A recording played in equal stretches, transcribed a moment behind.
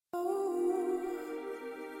More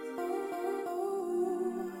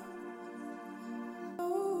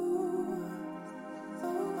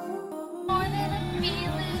than a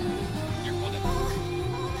feeling.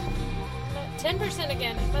 10%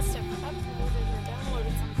 again. It must have uploaded or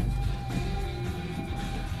downloaded something.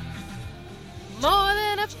 More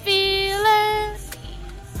than a feeling.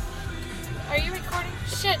 Are you recording?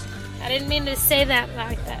 Shit. I didn't mean to say that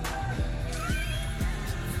like that.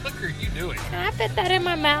 What are you doing? Can I fit that in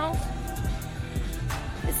my mouth?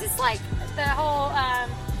 Is this like the whole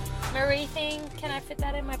Marie thing? Can I fit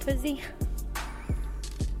that in my pussy?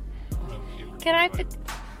 Can I fit...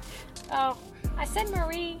 Oh, I said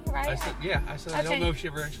Marie, right? I said, Okay. I don't know if she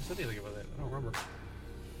ever actually said anything about that. I don't remember.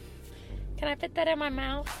 Can I fit that in my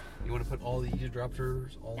mouth? You want to put all the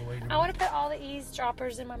eavesdroppers all the way in your I want to put all the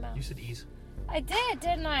eavesdroppers in my mouth. You said ease. I did,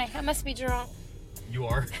 didn't I? I must be drunk. You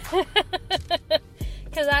are.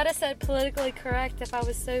 Because I'd have said politically correct if I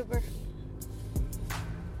was sober.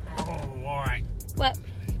 Oh, all right. What?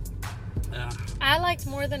 I liked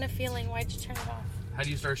More Than a Feeling. Why'd you turn it off? How do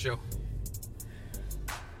you start a show?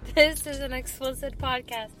 This is an explicit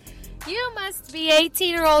podcast. You must be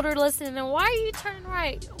 18 or older listening. And why are you turning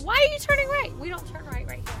right? Why are you turning right? We don't turn right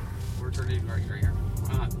here. We're turning right here.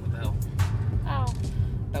 Why not? What the hell? Oh.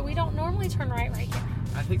 But we don't normally turn right here.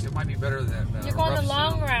 I think it might be better than You're going the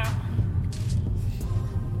long route. route.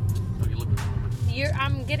 Oh, you look at the woman.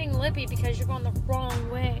 I'm getting lippy because you're going the wrong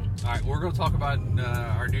way. All right, we're going to talk about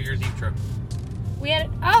our New Year's Eve trip. I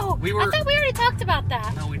thought we already talked about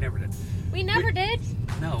that. No, we never did. We never did?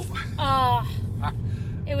 No. Oh.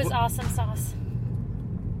 It was What? awesome sauce.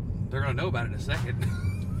 They're going to know about it in a second.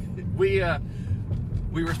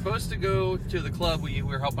 We were supposed to go to the club we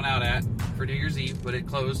were helping out at for New Year's Eve, but it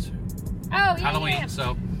closed. Oh, yeah. Halloween, Yeah.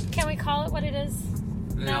 so. Can we call it what it is?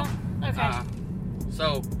 No? Okay.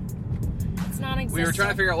 So, It's non-existent. we were trying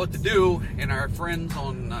to figure out what to do, and our friends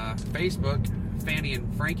on Facebook, Fanny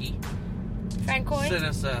and Frankie, Francois? sent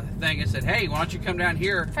us a thing and said, hey, why don't you come down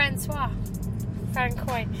here? Francois.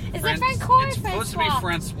 Francois. Is Fran- it Francois or It's supposed to Francois? be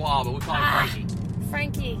Francois, but we call him Frankie.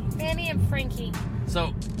 Frankie. Fanny and Frankie.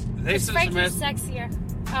 So, they Is sent us a Frankie's message. sexier?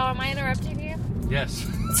 Oh, am I interrupting you? Yes.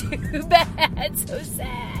 Too bad. So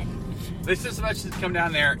sad. They sent us a message to come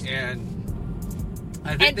down there, and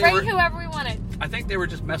I think And bring whoever we wanted. I think they were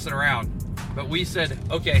just messing around. But we said,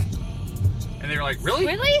 okay. And they were like, really?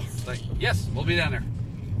 Really? Like, yes, we'll be down there.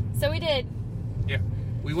 So we did. Yeah.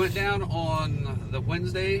 We went down on the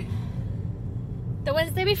Wednesday. The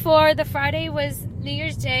Wednesday before, the Friday was New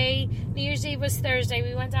Year's Day. New Year's Eve was Thursday.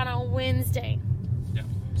 We went down on Wednesday. Yeah.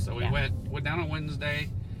 So we Yeah. went down on Wednesday,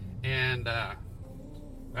 and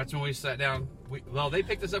that's when we sat down. They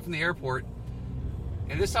picked us up from the airport,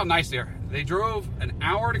 and this is how nice they are. They drove an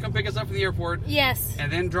hour to come pick us up from the airport, Yes. and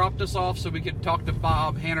then dropped us off so we could talk to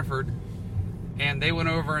Bob Hannaford. And they went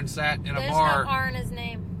over and sat in a There's bar. no R in his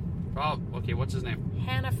name. Bob, okay, what's his name?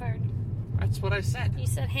 Hannaford. That's what I said. You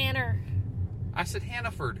said Hanner. I said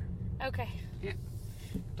Hannaford. Okay. Yeah.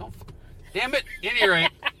 Don't. Damn it. At any rate,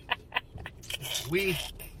 we.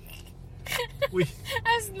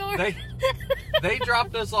 I snorted. They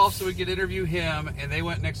dropped us off so we could interview him, and they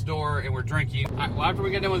went next door and were drinking. Well, after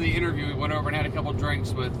we got done with the interview, we went over and had a couple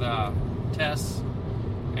drinks with Tess,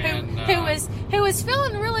 and who was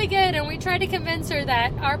feeling really good, and we tried to convince her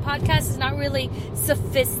that our podcast is not really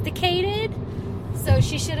sophisticated, so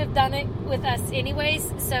she should have done it with us anyways.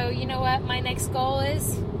 So you know what my next goal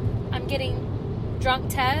is? I'm getting drunk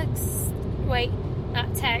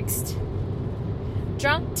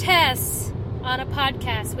Tess on a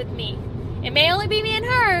podcast with me. It may only be me and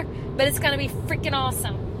her, but it's gonna be freaking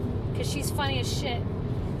awesome because she's funny as shit.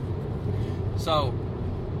 So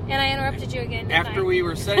And I interrupted you again. didn't after I? we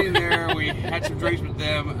were sitting there, we had some drinks with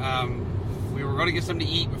them. We were going to get something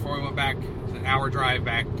to eat before we went back. It's an hour drive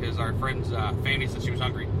back because our friends Fanny said she was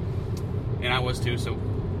hungry, and I was too. So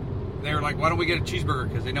they were like, "Why don't we get a cheeseburger?"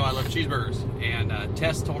 Because they know I love cheeseburgers. And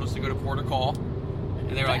Tess told us to go to Port of Call,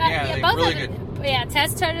 and they were like, "Yeah, they're both really of good." them. Yeah,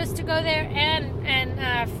 Tess told us to go there,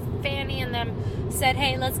 and Fanny and them said,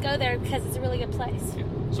 "Hey, let's go there because it's a really good place." Yeah.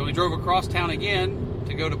 So we drove across town again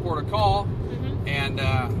to go to Port of Call, and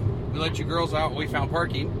we let you girls out. We found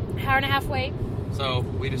parking, Hour and a half wait. so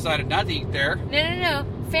we decided not to eat there. No.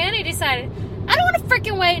 Fanny decided, I don't want to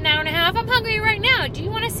freaking wait an hour and a half. I'm hungry right now. Do you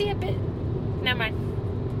want to see a bit? Never mind.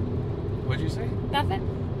 What'd you say? Nothing.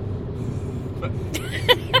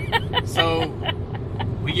 So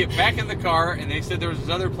we get back in the car, and they said there was this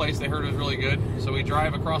other place they heard was really good. So we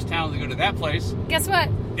drive across town to go to that place. Guess what?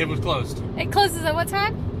 It was closed. It closes at what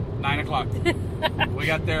time? 9 o'clock. We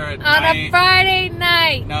got there at On 9. a Friday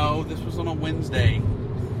night. No, this was on a Wednesday.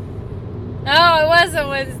 No, it was a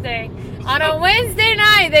Wednesday. On a Wednesday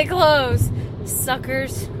night, they close.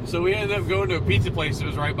 Suckers. So we ended up going to a pizza place that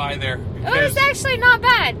was right by there. It was actually not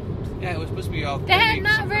bad. Yeah, it was supposed to be authentic. They had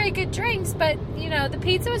not very good drinks, but, the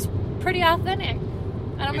pizza was pretty authentic.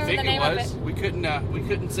 I don't remember the name of it. We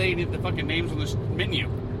couldn't say any of the fucking names on the menu.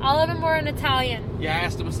 All of them were in Italian. Yeah, I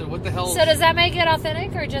asked them, I said, what the hell? So does that make it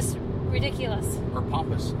authentic or just ridiculous? Or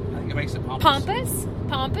pompous. I think it makes it pompous. Pompous?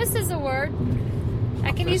 Pompous is a word.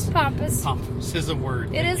 I can use pompous. Pompous is a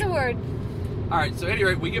word. It is a word. All right, so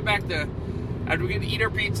anyway, we get back to, after we get to eat our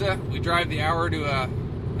pizza, we drive the hour to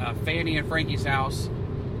Fanny and Frankie's house,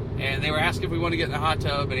 and they were asking if we want to get in the hot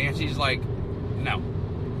tub, and Angie's like, no.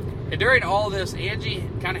 And during all this, Angie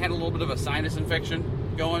kind of had a little bit of a sinus infection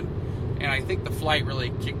going, and I think the flight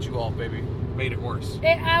really kicked you off, baby. Made it worse.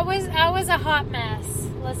 I was a hot mess.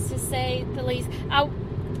 Let's just say the least.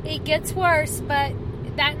 It gets worse, but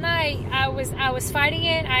that night I was fighting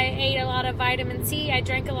it. I ate a lot of vitamin C. I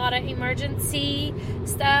drank a lot of emergency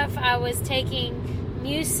stuff. I was taking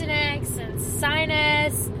Mucinex and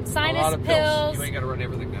sinus a lot of pills. You ain't got to run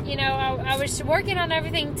everything down. I was working on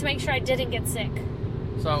everything to make sure I didn't get sick.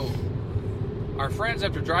 So, our friends,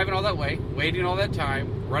 after driving all that way, waiting all that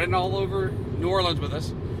time, running all over New Orleans with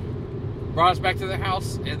us, brought us back to the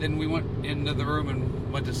house, and then we went into the room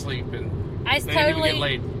and went to sleep. And they didn't even get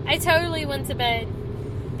laid. I totally went to bed.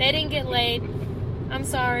 They didn't get laid. I'm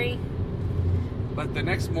sorry. But the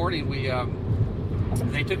next morning,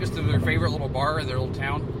 they took us to their favorite little bar in their little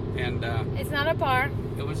town, and it's not a bar.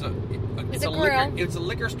 It was it's a grill. It's a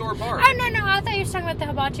liquor store bar. Oh no! I thought you were talking about the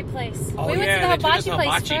hibachi place. Oh, we went to the hibachi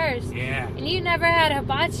place first. Yeah. And you never had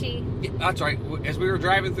hibachi. Yeah, that's right. As we were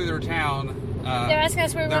driving through their town, they're asking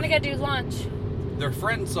us where we want to go do lunch. Their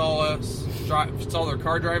friend saw their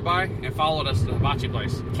car drive by and followed us to the hibachi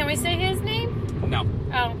place. Can we say his name? No.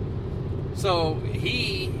 Oh. So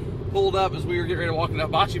he pulled up as we were getting ready to walk into the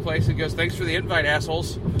hibachi place and goes, "Thanks for the invite,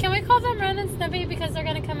 assholes." Can we call them Ren and Stimpy because they're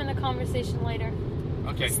going to come into conversation later?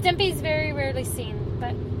 Okay. Stimpy's very rarely seen,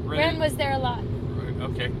 but Ren was there a lot.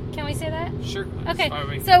 Okay. Can we say that? Sure. Okay.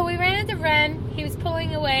 So we ran into Ren. He was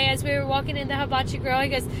pulling away as we were walking into Hibachi Grill. He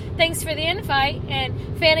goes, "Thanks for the invite." And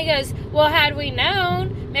Fanny goes, "Well, had we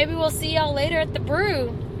known, maybe we'll see y'all later at the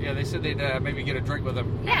brew." Yeah, they said they'd maybe get a drink with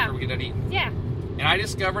them after we get done eating. Yeah. And I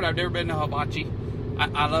discovered I've never been to hibachi.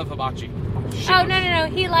 I love hibachi. Oh, no.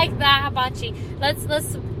 He liked that hibachi. Let's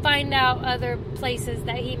find out other places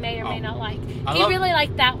that he may or may not like. He really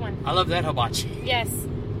liked that one. I love that hibachi. Yes.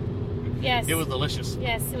 It was delicious.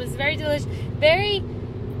 Yes, it was very delicious. Very,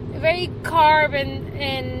 very carb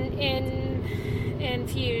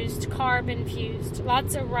infused. Carb infused.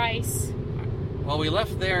 Lots of rice. Well, we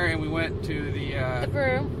left there and we went to the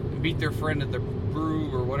brew. Meet their friend at the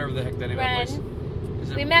brew or whatever the heck that name of the place.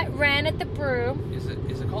 We met Ren at the brew.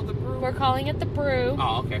 Is it called the brew? We're calling it the brew.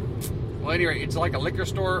 Oh, okay. Well, anyway, it's like a liquor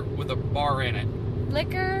store with a bar in it.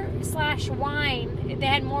 Liquor/wine. They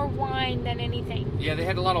had more wine than anything. Yeah, they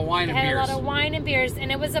had a lot of wine and beers. They had a lot of wine and beers,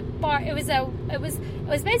 and it was a bar. It was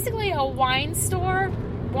basically a wine store,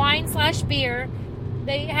 wine/beer.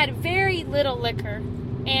 They had very little liquor,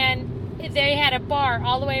 and they had a bar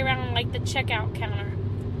all the way around, like the checkout counter.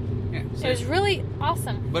 Yeah, so it was really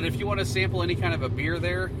awesome. But if you want to sample any kind of a beer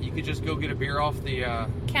there, you could just go get a beer off the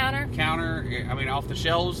counter, off the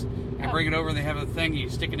shelves, and bring it over. And they have a thing you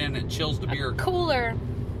stick it in and it chills the beer. Cooler.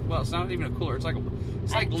 Well, it's not even a cooler. It's like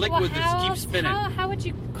liquid that keeps spinning. How would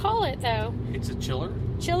you call it though? It's a chiller.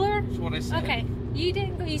 Chiller? That's what I said. Okay, you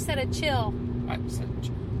didn't go. You said a chill. I said.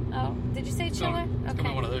 Oh, did you say chiller? It's gonna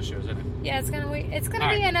be one of those shows, isn't it? Yeah, it's gonna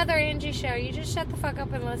be another Angie show. You just shut the fuck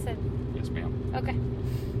up and listen. Yes, ma'am. Okay.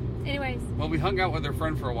 Anyways. Well, we hung out with their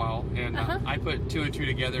friend for a while, and I put two and two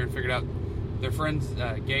together and figured out their friend's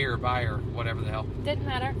gay or bi or whatever the hell. Didn't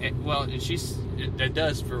matter. It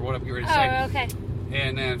does for what I'm getting ready to say. Oh, okay.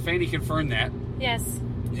 And Fanny confirmed that. Yes.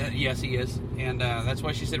 Yes, he is. And that's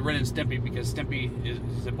why she said Ren and Stimpy, because Stimpy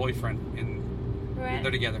is a boyfriend, and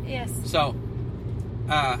they're together. Yes. So,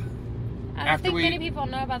 I don't think many people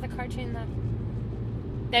know about the cartoon, though.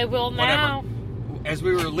 They will now. As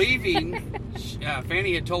we were leaving,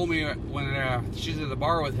 Fanny had told me when she's at the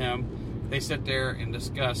bar with him, they sit there and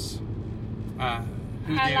discuss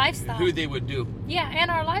who they would do. Yeah,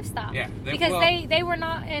 and our lifestyle. Yeah,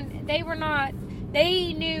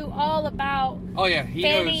 they knew all about. Oh yeah,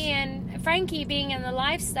 Fanny and Frankie being in the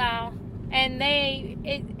lifestyle, and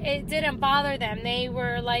it didn't bother them. They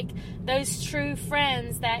were like those true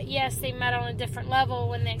friends that yes, they met on a different level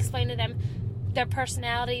when they explained to them their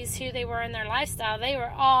personalities, who they were in their lifestyle. They were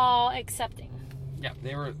all accepting. Yeah,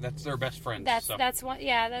 that's their best friends. That's what.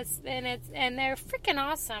 Yeah, and they're freaking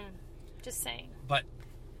awesome. Just saying. But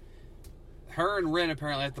her and Ren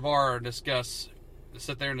apparently at the bar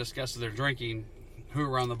sit there and discuss as they're drinking who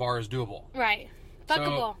around the bar is doable. Right.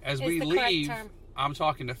 Fuckable So as is we the leave, correct term. I'm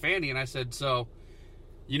talking to Fanny and I said, so,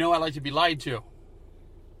 you know I like to be lied to.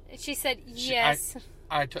 She said yes.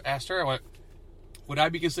 I asked her, I went, would I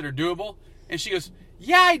be considered doable? And she goes,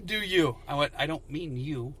 yeah, I do you. I went, I don't mean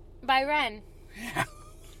you. By Ren. Yeah.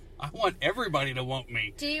 I want everybody to want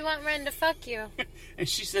me. Do you want Ren to fuck you? And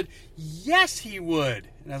she said, yes, he would.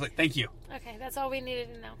 And I was like, thank you. Okay, that's all we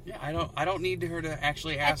needed to know. Yeah, I don't need her to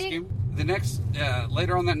actually ask him. The next,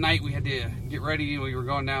 later on that night, we had to get ready. We were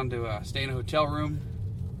going down to stay in a hotel room.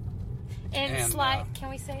 And can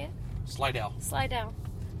we say it? Slidell. Slidell.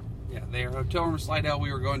 Yeah, their hotel room in Slidell.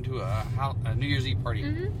 We were going to a New Year's Eve party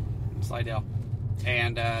in Slidell.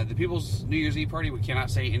 And the people's New Year's Eve party, we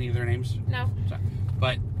cannot say any of their names. No. Sorry.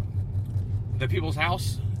 But the people's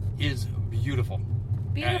house is beautiful.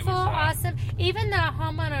 Beautiful, awesome. Even the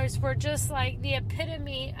homeowners were just like the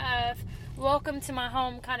epitome of welcome to my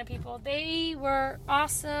home kind of people. They were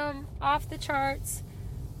awesome, off the charts.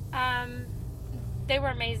 They were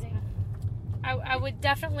amazing. I would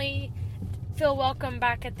definitely feel welcome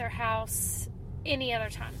back at their house any other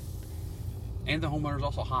time. And the homeowner's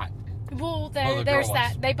also hot. Well, the there's girl that.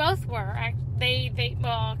 was. They both were.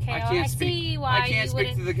 Well, okay. I see why I can't you speak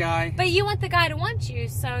wouldn't. to the guy. But you want the guy to want you,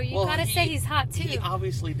 so you gotta say he's hot too. He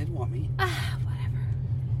obviously did want me.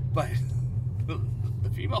 Whatever. But the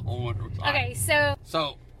female homeowner was hot. Okay,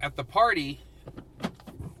 So at the party,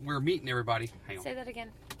 we were meeting everybody. Hang on. say that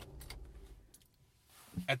again.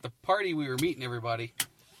 At the party, we were meeting everybody.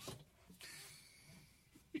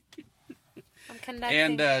 I'm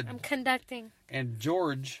conducting. I'm conducting. And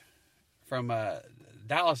George from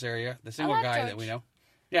Dallas area, the single guy George. that we know.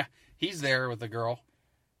 Yeah, he's there with the girl.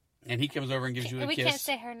 And he comes over and gives you a kiss. We can't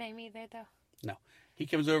say her name either, though. No. He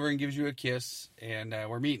comes over and gives you a kiss. And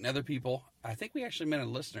we're meeting other people. I think we actually met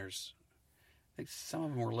listeners. I think some of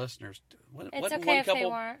them were listeners. It's okay if they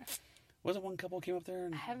weren't. Wasn't one couple came up there?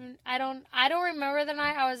 And... I don't remember the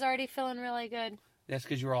night. I was already feeling really good. That's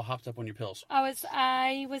because you were all hopped up on your pills. I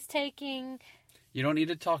was taking... You don't need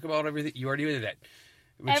to talk about everything. You already did that.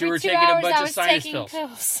 But Every you were 2 taking hours a bunch I of was sinus taking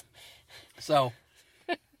pills. So,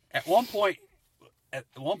 at one point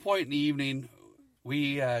in the evening,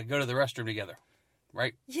 we go to the restroom together,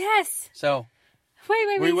 right? Yes. So,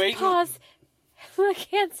 Wait. Pause. Look,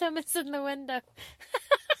 handsome is in the window.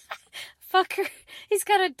 Fucker. He's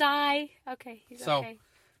gonna die. Okay, he's okay.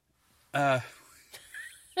 That's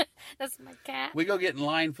my cat. We go get in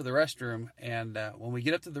line for the restroom, and when we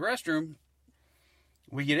get up to the restroom,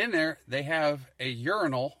 we get in there. They have a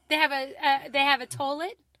urinal. They have a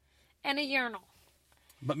toilet and a urinal.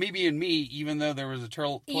 But me being me, even though there was a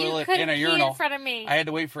toilet you and a pee urinal, in front of me. I had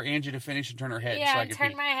to wait for Angie to finish and turn her head. Yeah, so I could turn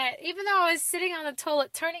pee. my head. Even though I was sitting on the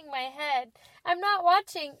toilet, turning my head, I'm not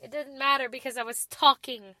watching. It didn't matter because I was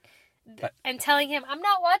talking and telling him I'm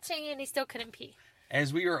not watching, and he still couldn't pee.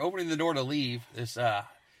 As we were opening the door to leave, this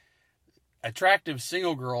attractive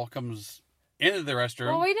single girl comes into the restroom.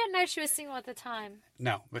 Well, we didn't know she was single at the time.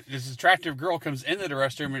 No, but this attractive girl comes into the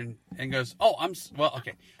restroom and goes, "Oh,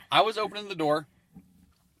 okay." I was opening the door.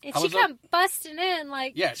 And she come busting in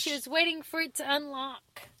like she was waiting for it to unlock.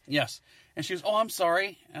 Yes. And she goes, "Oh, I'm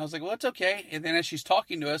sorry." And I was like, "Well, it's okay." And then as she's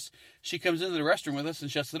talking to us, she comes into the restroom with us and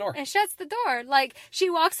shuts the door. And shuts the door. Like, she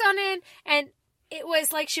walks on in, and it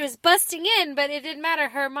was like she was busting in, but it didn't matter.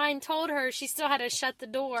 Her mind told her she still had to shut the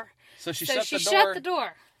door. So she shut the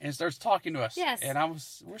door. And starts talking to us. Yes. And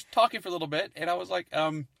we're talking for a little bit, and I was like,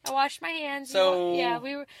 I washed my hands. So...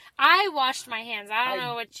 I washed my hands. I don't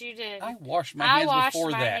know what you did. I washed my hands before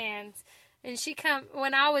that. I washed my hands. And she come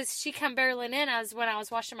barreling in when I was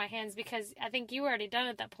washing my hands because I think you were already done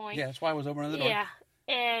at that point. Yeah, that's why I was opening the door. Yeah.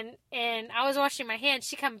 And I was washing my hands.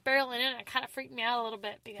 She come barreling in. It kind of freaked me out a little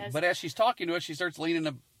bit because. But as she's talking to us, she starts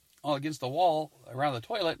leaning all against the wall around the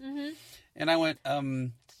toilet. Mm-hmm. And I went,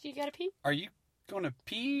 You gotta pee? Are you going to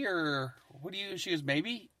pee or what do you? She goes,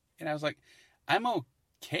 maybe. And I was like, I'm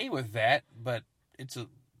okay with that, but it's a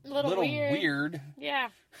little weird. Yeah.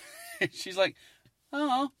 She's like,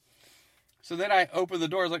 oh. So then I opened the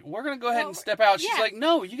door. I was like, we're going to go ahead and step out. She's like,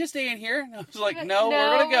 no, you can stay in here. And I was like, no,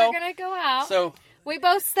 we're going to go. We're going to go out. So we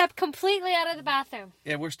both stepped completely out of the bathroom.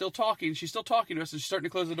 Yeah, we're still talking. She's still talking to us, and she's starting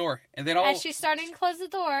to close the door. And then as she's starting to close the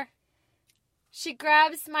door, she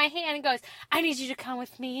grabs my hand and goes, I need you to come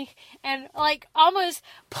with me. And, like, almost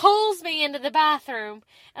pulls me into the bathroom.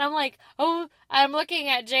 And I'm like, oh, I'm looking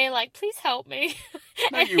at Jay like, please help me.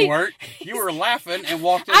 No, you weren't. You were laughing and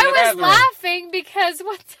walked into the bathroom. I was laughing because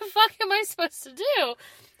what the fuck am I supposed to do?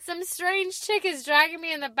 Some strange chick is dragging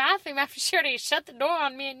me in the bathroom after she already shut the door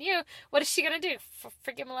on me and you. What is she going to do?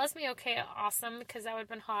 Freaking molest me? Okay, awesome, because that would have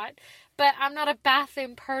been hot. But I'm not a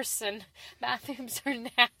bathroom person. Bathrooms are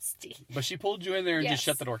nasty. But she pulled you in there and just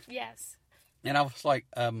shut the door. Yes. And I was like,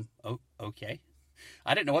 okay.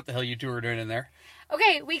 I didn't know what the hell you two were doing in there.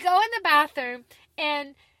 Okay, we go in the bathroom,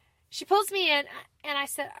 and she pulls me in, and I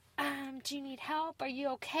said, do you need help? Are you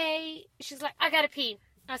okay? She's like, I gotta pee.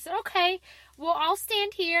 I said, okay, well, I'll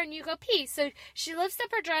stand here, and you go pee. So she lifts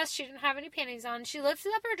up her dress. She didn't have any panties on. She lifts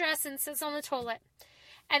up her dress and sits on the toilet.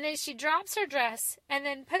 And then she drops her dress, and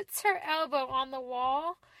then puts her elbow on the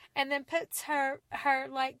wall, and then puts her fist,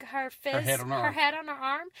 her head on her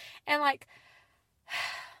arm, and like,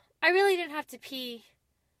 I really didn't have to pee.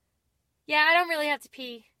 Yeah, I don't really have to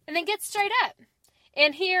pee. And then get straight up.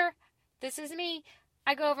 And here, this is me.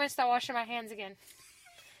 I go over and start washing my hands again.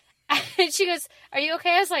 And she goes, are you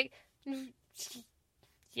okay? I was like,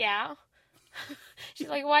 yeah. She's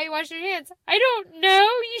like, why are you washing your hands? I don't know.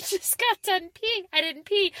 You just got done peeing. I didn't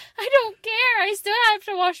pee. I don't care. I still have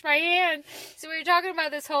to wash my hands. So we were talking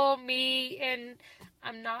about this whole me, and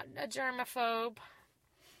I'm not a germaphobe.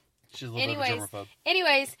 She's a little bit of a germaphobe.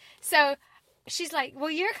 Anyways, so she's like,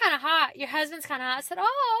 well, you're kind of hot. Your husband's kind of hot. I said,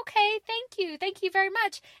 oh, okay. Thank you. Thank you very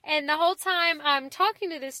much. And the whole time I'm talking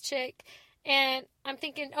to this chick, and I'm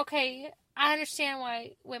thinking, okay, I understand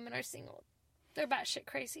why women are single. They're batshit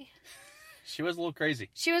crazy. She was a little crazy.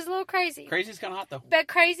 She was a little crazy. Crazy's kind of hot, though. But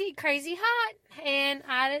crazy hot. And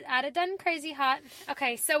I'd have done crazy hot.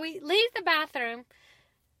 Okay, so we leave the bathroom.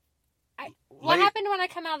 What happened when I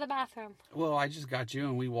come out of the bathroom? Well, I just got you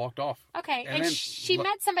and we walked off. Okay, and she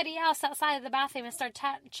met somebody else outside of the bathroom and started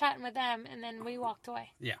chatting with them, and then we walked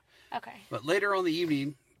away. Yeah. Okay. But later on the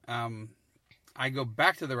evening, I go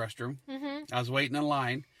back to the restroom. Mm-hmm. I was waiting in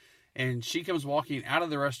line, and she comes walking out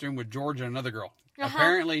of the restroom with George and another girl. Uh-huh.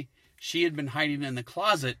 Apparently, she had been hiding in the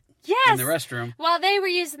closet in the restroom. While they were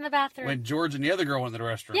using the bathroom. When George and the other girl went to the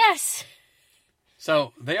restroom. Yes.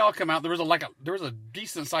 So they all come out. There was a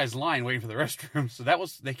decent sized line waiting for the restroom. So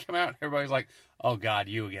they come out. Everybody's like, "Oh God,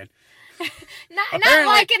 you again." not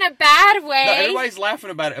like in a bad way. No, everybody's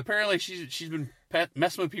laughing about it. Apparently, she's been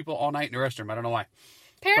messing with people all night in the restroom. I don't know why.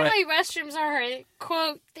 Apparently, restrooms are her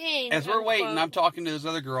quote thing. As we're waiting, I'm talking to this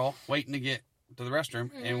other girl waiting to get to the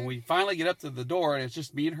restroom, mm-hmm. and we finally get up to the door, and it's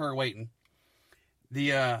just me and her waiting.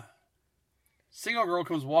 The single girl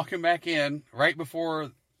comes walking back in right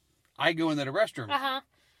before I go into the restroom. Uh-huh.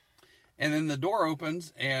 And then the door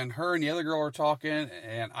opens, and her and the other girl are talking,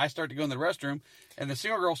 and I start to go in the restroom, and the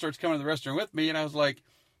single girl starts coming to the restroom with me, and I was like,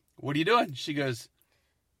 "What are you doing?" She goes,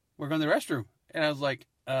 "We're going to the restroom." And I was like,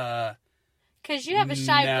 because you have a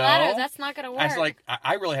shy bladder, that's not going to work. I was like,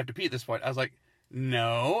 I really have to pee at this point. I was like,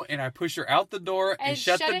 no. And I push her out the door and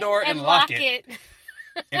shut the door and lock it.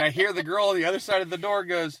 And I hear the girl on the other side of the door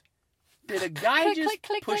goes, "Did a guy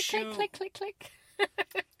push you?" Click.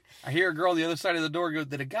 I hear a girl on the other side of the door go,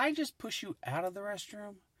 "Did a guy just push you out of the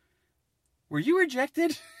restroom? Were you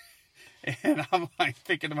rejected?" And I'm like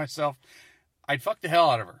thinking to myself, I'd fuck the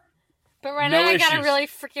hell out of her. But right now I gotta really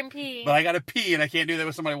freaking pee. But I gotta pee, and I can't do that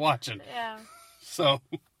with somebody watching. Yeah. So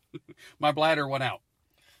my bladder went out.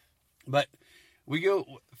 But we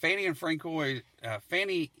go. Fanny and Frankie's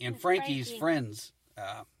friends.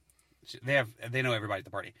 They know everybody at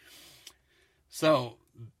the party. So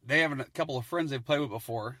they have a couple of friends they've played with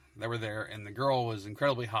before that were there, and the girl was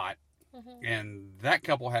incredibly hot. Mm-hmm. And that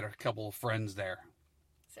couple had a couple of friends there.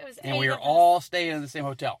 So it was and we were all staying in the same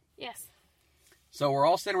hotel. Yes. So we're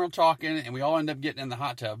all sitting around talking, and we all end up getting in the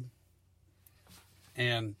hot tub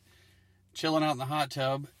and chilling out in the hot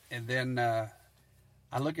tub. And then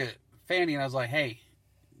I look at Fanny, and I was like, "Hey,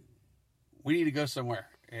 we need to go somewhere,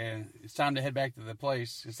 and it's time to head back to the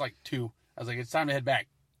place." It's like 2. I was like, "It's time to head back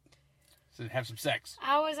to have some sex."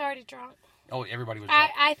 I was already drunk. Oh, everybody was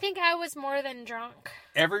drunk. I think I was more than drunk.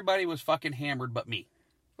 Everybody was fucking hammered but me.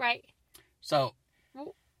 Right. So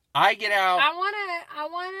I get out. I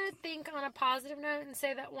wanna think on a positive note and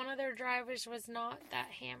say that one of their drivers was not that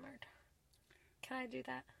hammered. Can I do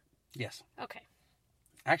that? Yes. Okay.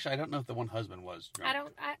 Actually, I don't know if the one husband was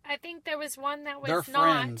drunk. I think there was one that was They're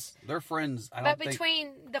friends. But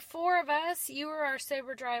between the 4 of us, you were our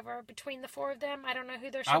sober driver. Between the 4 of them, I don't know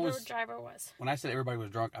who their sober driver was. When I said everybody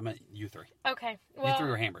was drunk, I meant you 3. Okay. Well, you 3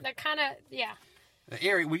 were hammered. That kind of, yeah.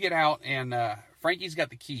 We get out, and Frankie's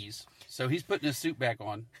got the keys. So he's putting his suit back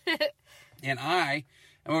on. And I'm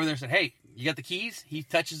over there and said, "Hey, you got the keys?" He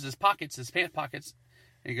touches his pockets, his pants pockets.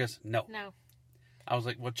 And he goes, "No." No. I was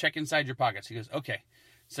like, "Well, check inside your pockets." He goes, "Okay."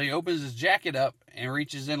 So he opens his jacket up and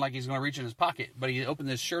reaches in like he's going to reach in his pocket, but he opened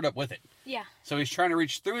his shirt up with it. Yeah. So he's trying to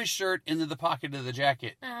reach through his shirt into the pocket of the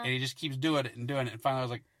jacket, and he just keeps doing it. And finally I was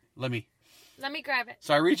like, let me grab it.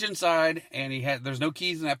 So I reach inside, and there's no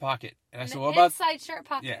keys in that pocket. And I said, what about... inside shirt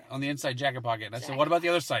pocket. Yeah, on the inside jacket pocket. And I said, what about the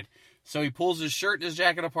other side? So he pulls his shirt and his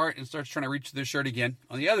jacket apart and starts trying to reach through his shirt again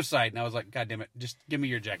on the other side. And I was like, God damn it, just give me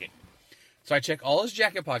your jacket. So I check all his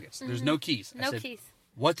jacket pockets. There's no keys. I said, keys.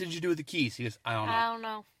 What did you do with the keys? He goes, I don't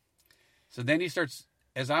know. So then he starts,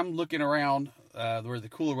 as I'm looking around where the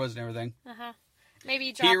cooler was and everything.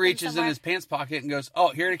 Maybe he reaches in his pants pocket and goes, oh,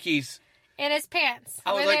 here are the keys. In his pants.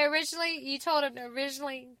 You told him to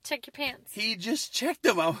originally check your pants. He just checked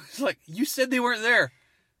them. I was like, you said they weren't there.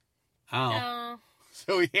 Oh.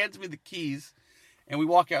 So he hands me the keys, and we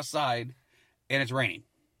walk outside, and it's raining.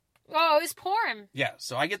 Oh, it was pouring. Yeah,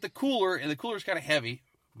 so I get the cooler, and the cooler's kind of heavy,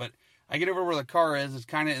 but I get over where the car is. It's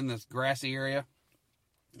kind of in this grassy area,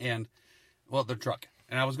 and, well, the truck.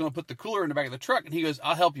 And I was going to put the cooler in the back of the truck, and he goes,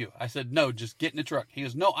 I'll help you. I said, no, just get in the truck. He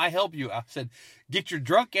goes, no, I help you. I said, get your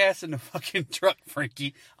drunk ass in the fucking truck,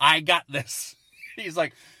 Frankie. I got this. He's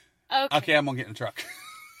like, okay, I'm going to get in the truck.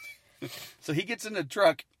 So he gets in the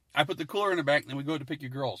truck. I put the cooler in the back, and then we go to pick you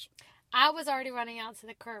girls. I was already running out to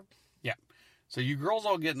the curb. Yeah. So you girls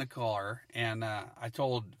all get in the car, and I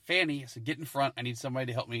told Fanny, I said, get in front. I need somebody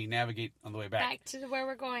to help me navigate on the way back. Back to where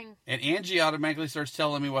we're going. And Angie automatically starts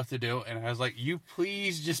telling me what to do, and I was like, you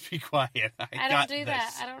please just be quiet. I don't do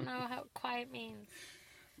that. I don't know how quiet means.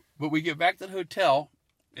 But we get back to the hotel,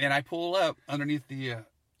 and I pull up underneath the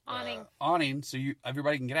awning so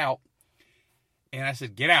everybody can get out. And I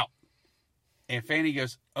said, get out. And Fanny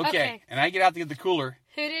goes, okay. And I get out to get the cooler.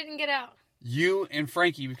 Who didn't get out? You and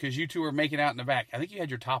Frankie, because you two were making out in the back. I think you had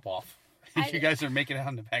your top off. You guys are making out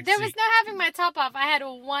in the back There seat. was no having my top off. I had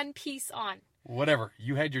a one piece on. Whatever.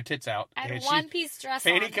 You had your tits out. I had a one piece dress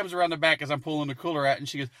Fanny on. comes around the back as I'm pulling the cooler out, and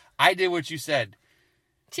she goes, I did what you said.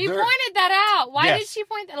 She pointed that out. Why did she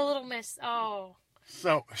point that? A little miss. Oh.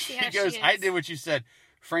 So she goes, I did what you said.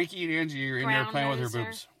 Frankie and Angie are in there playing with her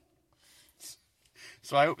boobs.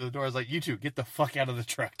 So I opened the door. I was like, you two, get the fuck out of the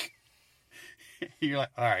truck. You're like,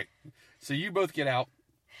 all right. So you both get out.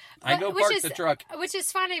 I go park the truck. Which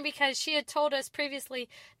is funny because she had told us previously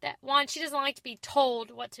that, one, she doesn't like to be told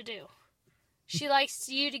what to do. She likes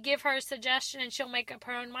you to give her a suggestion and she'll make up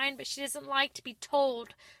her own mind, but she doesn't like to be told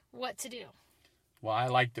what to do. Well, I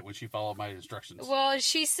liked it when she followed my instructions. Well,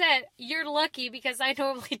 she said, you're lucky because I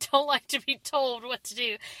normally don't like to be told what to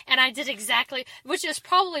do. And I did exactly, which is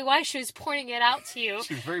probably why she was pointing it out to you.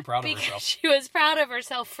 She was very proud of herself. She was proud of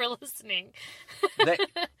herself for listening.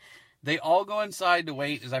 They all go inside to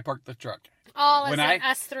wait as I park the truck. All as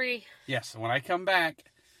us three. Yes. When I come back,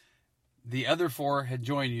 the other four had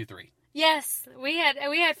joined you three. Yes, we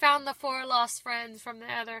had found the four lost friends from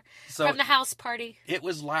from the house party. It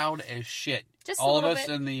was loud as shit. Just all a little of us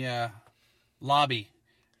in the lobby,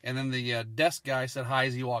 and then the desk guy said hi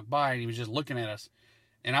as he walked by, and he was just looking at us.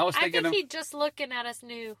 And I was thinking, he just looking at us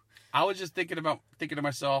knew. I was just thinking to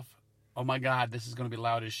myself, oh my God, this is going to be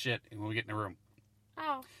loud as shit when we get in the room.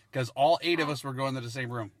 Oh. Because all 8 of us were going to the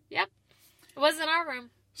same room. Yep, it wasn't our room.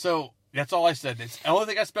 So that's all I said. It's the only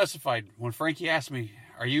thing I specified when Frankie asked me,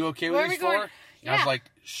 are you okay with these 4? Yeah. I was like,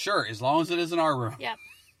 sure, as long as it isn't our room. Yep.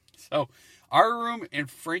 So our room and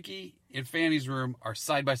Frankie and Fanny's room are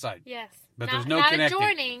side by side. Yes. But there's no connecting.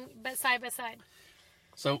 Not adjoining, but side by side.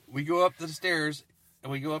 So we go up the stairs,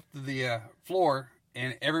 and we go up to the floor,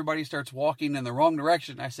 and everybody starts walking in the wrong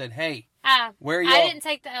direction. I said, hey, where are you? I didn't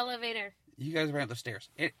take the elevator. You guys ran up the stairs.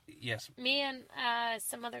 Yes. Me and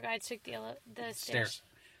some other guy took the stairs.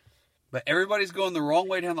 But everybody's going the wrong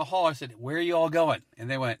way down the hall. I said, where are you all going? And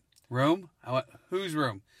they went, room? I went, whose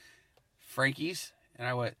room? Frankie's. And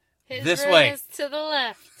I went, this way. His room is to the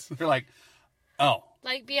left. They're like, oh.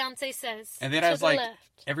 Like Beyonce says. And then I was like,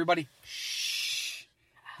 everybody, shh.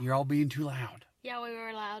 You're all being too loud. Yeah, we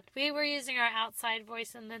were loud. We were using our outside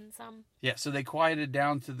voice and then some. Yeah, so they quieted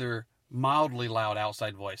down to their mildly loud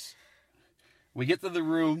outside voice. We get to the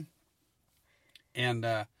room, and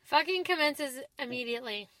fucking commences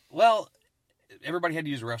immediately. Well, everybody had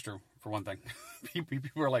to use the restroom, for one thing. People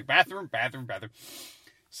were like, bathroom, bathroom, bathroom.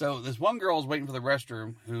 So this one girl was waiting for the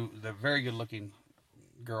restroom, the very good-looking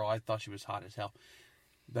girl. I thought she was hot as hell.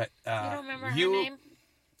 But you don't remember her name?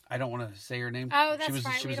 I don't want to say her name. Oh, that's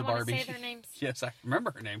right. She we was don't a Barbie. want to say their names. Yes, I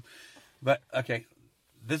remember her name. But, okay,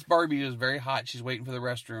 this Barbie was very hot. She's waiting for the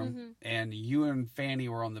restroom, and you and Fanny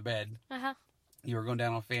were on the bed. Uh-huh. You were going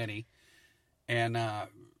down on Fanny. And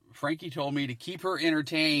Frankie told me to keep her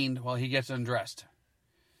entertained while he gets undressed.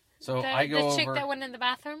 So I go over. The chick that went in the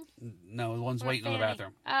bathroom? No, the one's waiting in the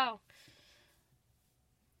bathroom. Oh.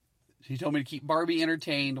 he told me to keep Barbie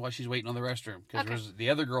entertained while she's waiting on the restroom. Because the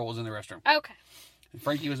other girl was in the restroom. Okay. And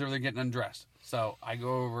Frankie was over there getting undressed. So I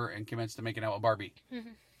go over and commence to making out with Barbie. Mm-hmm.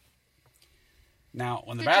 Now,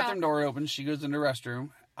 when the bathroom door opens, she goes in the restroom.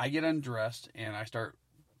 I get undressed, and I start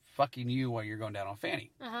fucking you while you're going down on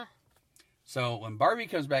Fanny. Uh-huh. So when Barbie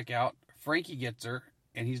comes back out, Frankie gets her,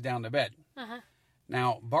 and he's down to bed. Uh-huh.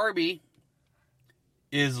 Now, Barbie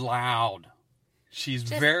is loud. She's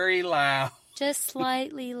very loud. Just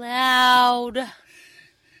slightly loud.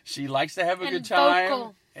 She likes to have a good time.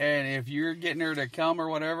 Vocal. And if you're getting her to come or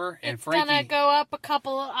whatever, and it's Frankie... gonna go up a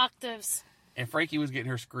couple of octaves. And Frankie was getting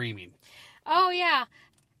her screaming. Oh, yeah.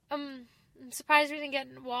 I'm surprised we didn't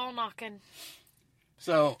get wall knocking.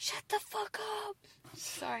 So... Shut the fuck up.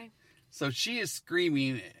 Sorry. So she is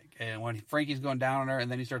screaming, and when Frankie's going down on her,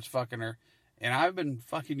 and then he starts fucking her. And I've been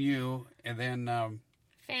fucking you, and then...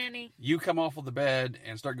 Fanny. You come off of the bed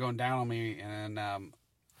and start going down on me, and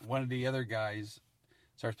one of the other guys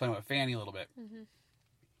starts playing with Fanny a little bit. Mm-hmm.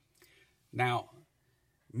 Now,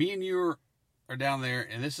 me and you are down there,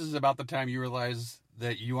 and this is about the time you realize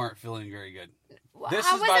that you aren't feeling very good. Well,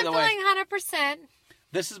 I wasn't feeling 100%.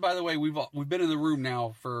 This is, by the way, we've been in the room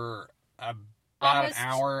now for about an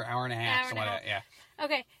hour and a half, something like that. Yeah.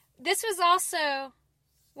 Okay, this was also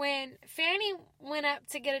when Fanny went up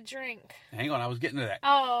to get a drink. Hang on, I was getting to that.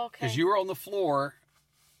 Oh, okay. Because you were on the floor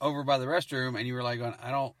over by the restroom, and you were like going,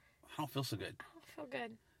 I don't feel so good. I don't feel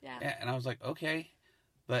good. Yeah. And I was like, okay.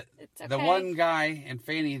 But it's okay. The one guy and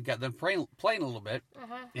Fanny got them playing a little bit,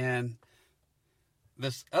 and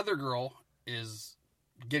this other girl is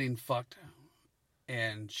getting fucked,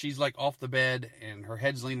 and she's like off the bed, and her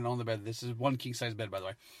head's leaning on the bed. This is one king size bed, by the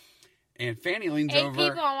way. And Fanny leans over. 8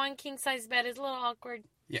 people on one king size bed is a little awkward.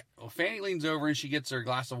 Yeah. Well, Fanny leans over and she gets her a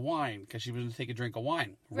glass of wine because she was going to take a drink of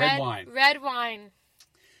wine, red wine. Red wine.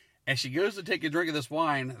 And she goes to take a drink of this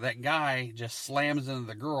wine. That guy just slams into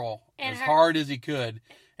the girl as hard as he could.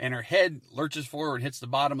 And her head lurches forward and hits the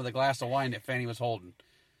bottom of the glass of wine that Fanny was holding.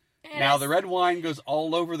 And now the red wine goes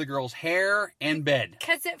all over the girl's hair and bed.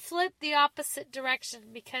 Because it flipped the opposite direction.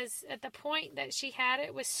 Because at the point that she had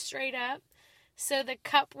it was straight up. So the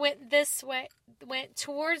cup went this way, went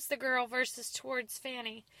towards the girl versus towards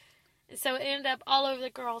Fanny. And so it ended up all over the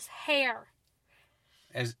girl's hair.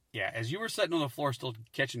 As you were sitting on the floor still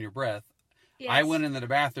catching your breath, yes. I went into the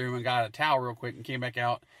bathroom and got a towel real quick and came back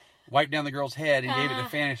out, wiped down the girl's head, and gave it to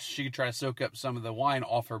Fanny so she could try to soak up some of the wine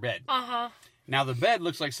off her bed. Now, the bed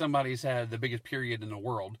looks like somebody's had the biggest period in the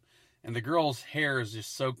world, and the girl's hair is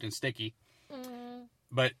just soaked and sticky. Mm-hmm.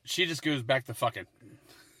 But she just goes back to fucking.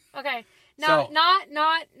 Okay. Now, so,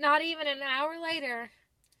 not even an hour later.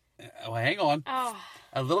 Well, hang on. Oh.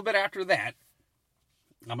 A little bit after that,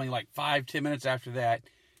 I mean, like 5-10 minutes after that,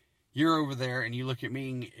 you're over there and you look at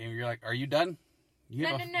me and you're like, "Are you done?"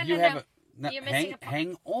 No. You're missing a part.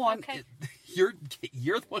 Hang on. Okay. You're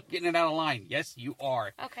the one getting it out of line. Yes, you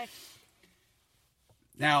are. Okay.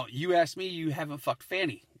 Now, you asked me, you haven't fucked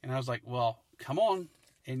Fanny. And I was like, well, come on.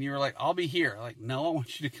 And you were like, I'll be here. Like, no, I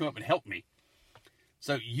want you to come up and help me.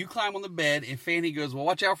 So you climb on the bed, and Fanny goes, well,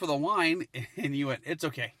 watch out for the wine. And you went, it's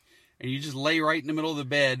okay. And you just lay right in the middle of the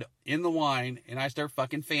bed in the wine, and I start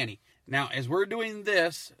fucking Fanny. Now, as we're doing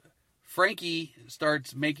this, Frankie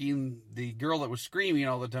starts making the girl that was screaming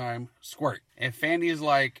all the time squirt. And Fanny is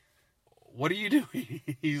like, what are you doing?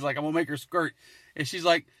 He's like, I'm going to make her squirt. And she's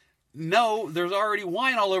like, no, there's already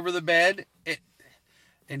wine all over the bed.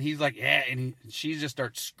 And he's like, yeah. And she just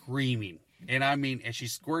starts screaming. And I mean, as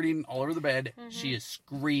she's squirting all over the bed, she is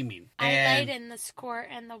screaming. I laid in the squirt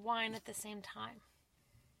and the wine at the same time.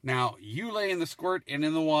 Now, you lay in the squirt and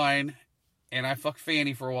in the wine, and I fuck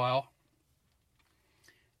Fanny for a while.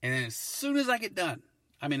 And then as soon as I get done,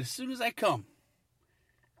 as soon as I come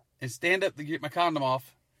and stand up to get my condom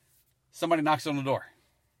off, somebody knocks on the door.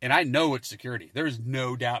 And I know it's security. There's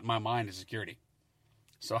no doubt in my mind it's security.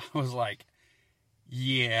 So I was like,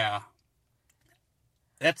 yeah,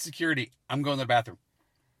 that's security. I'm going to the bathroom.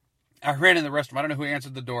 I ran in the restroom. I don't know who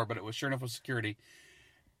answered the door, but it was sure enough was security.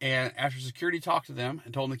 And after security talked to them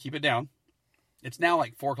and told them to keep it down, it's now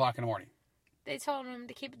like 4 o'clock in the morning. They told them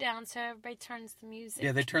to keep it down so everybody turns the music down.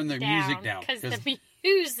 Yeah, they turned the music down. Because the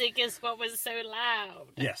music is what was so loud.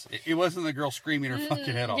 Yes, it wasn't the girl screaming her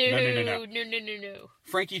fucking head off. No.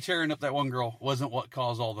 Frankie tearing up that one girl wasn't what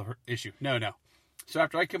caused all the issue. No. So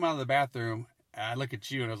after I come out of the bathroom, I look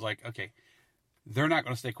at you and I was like, okay, they're not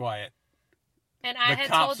going to stay quiet. And I had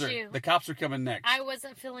told you. The cops are coming next. I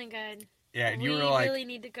wasn't feeling good. Yeah, and you were like... We really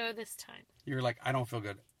need to go this time. You were like, I don't feel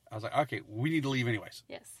good. I was like, okay, we need to leave anyways.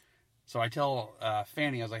 Yes. So I tell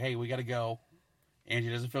Fanny, I was like, hey, we got to go. Angie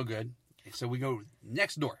doesn't feel good. So we go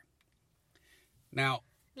next door. Now,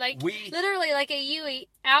 Like, literally like a Yui,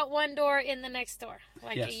 out one door, in the next door.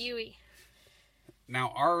 Like a Yui.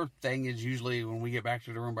 Now, our thing is usually when we get back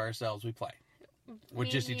to the room by ourselves, we play. With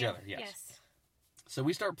just each other, yes. So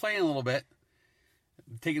we start playing a little bit,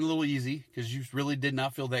 taking it a little easy, because you really did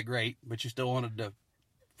not feel that great, but you still wanted to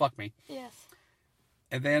fuck me. Yes.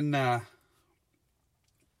 And then,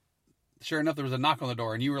 sure enough, there was a knock on the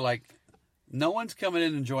door, and you were like, no one's coming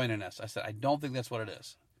in and joining us. I said, I don't think that's what it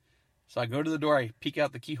is. So I go to the door, I peek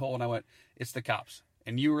out the keyhole, and I went, it's the cops.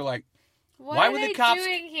 And you were like, why would the cops... What are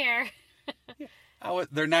they doing here?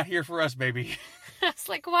 They're not here for us, baby. I was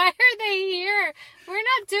like, why are they here? We're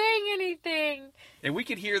not doing anything. And we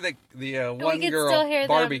could hear the one girl,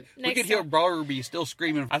 Barbie. We could hear Barbie still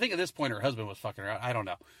screaming. I think at this point her husband was fucking her. I don't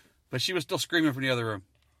know. But she was still screaming from the other room.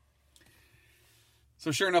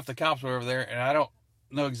 So sure enough, the cops were over there. And I don't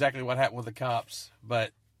know exactly what happened with the cops.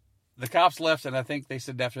 But the cops left, and I think they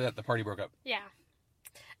said after that the party broke up. Yeah.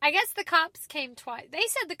 I guess the cops came twice. They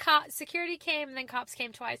said security came, and then cops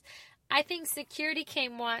came twice. I think security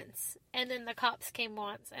came once, and then the cops came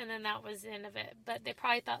once, and then that was the end of it. But they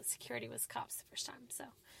probably thought security was cops the first time, so.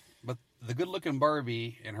 But the good-looking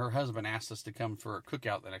Barbie and her husband asked us to come for a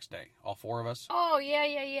cookout the next day. All four of us. Oh,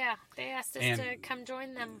 yeah. They asked us to come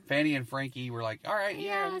join them. Fanny and Frankie were like, all right,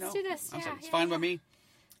 let's do this. Like, it's fine by me.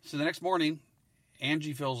 So the next morning,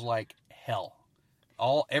 Angie feels like hell.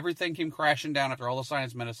 Everything came crashing down after all the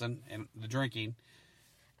science medicine and the drinking.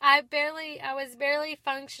 I was barely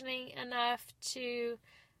functioning enough to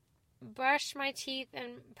brush my teeth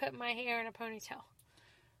and put my hair in a ponytail.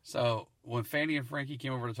 So when Fanny and Frankie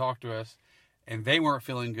came over to talk to us, and they weren't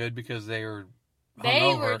feeling good because they were hungover.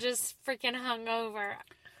 They were just freaking hungover.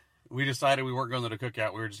 We decided we weren't going to the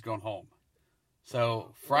cookout. We were just going home. So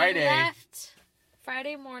Friday. We left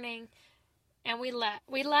Friday morning, and we left.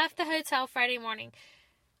 We left the hotel Friday morning.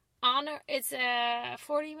 It's a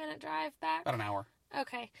 40-minute drive back. About an hour.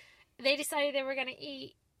 Okay. They decided they were going to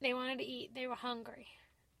eat. They wanted to eat. They were hungry.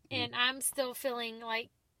 And I'm still feeling like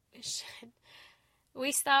shit.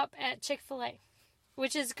 We stopped at Chick-fil-A,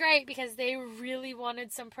 which is great because they really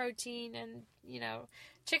wanted some protein and,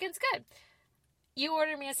 chicken's good. You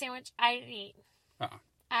ordered me a sandwich. I didn't eat.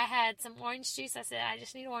 I had some orange juice. I said, I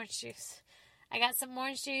just need orange juice. I got some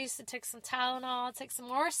orange juice. I took some Tylenol. Took some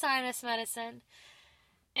more sinus medicine.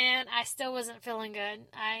 And I still wasn't feeling good.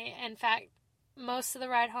 In fact, most of the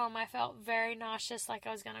ride home, I felt very nauseous, like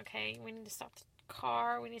I was going, okay, we need to stop the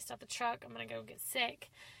car, we need to stop the truck, I'm going to go get sick.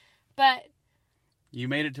 But you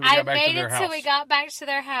made it till we got back to their house. I made it till we got back to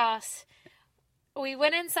their house. We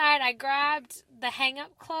went inside, I grabbed the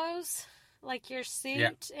hang-up clothes, like your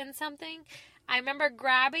suit and something. I remember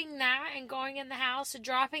grabbing that and going in the house,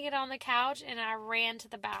 dropping it on the couch, and I ran to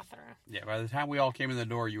the bathroom. Yeah, by the time we all came in the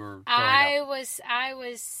door, you were throwing up.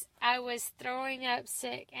 I was throwing up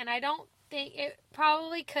sick, and I don't think it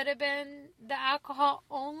probably could have been the alcohol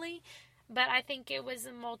only, but I think it was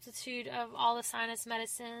a multitude of all the sinus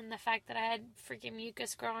medicine, the fact that I had freaking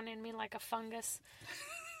mucus growing in me like a fungus.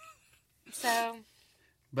 So.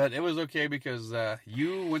 But it was okay because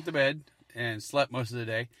you went to bed and slept most of the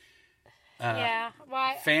day.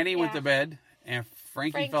 Fanny went to bed, and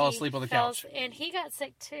Frankie fell asleep on the couch. And he got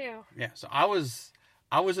sick, too. Yeah, so I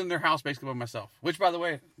was in their house basically by myself. Which, by the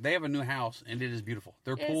way, they have a new house, and it is beautiful.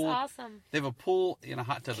 Their pool, it's awesome. They have a pool in a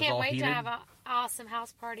hot tub that's all heated. Can't wait to have an awesome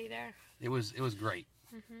house party there. It was great.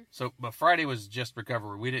 Mm-hmm. So, but Friday was just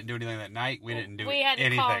recovery. We didn't do anything that night. We didn't do anything. We had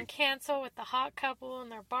to call and cancel with the hot couple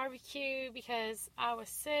and their barbecue because I was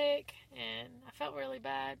sick, and I felt really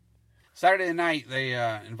bad. Saturday night, they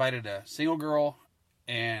invited a single girl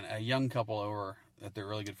and a young couple over that they're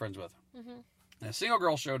really good friends with. Mm-hmm. And a single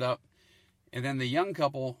girl showed up, and then the young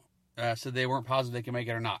couple said they weren't positive they could make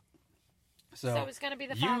it or not. So it was going to be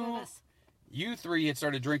the five of us. You three had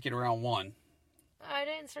started drinking around 1. I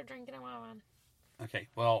didn't start drinking around 1. Okay,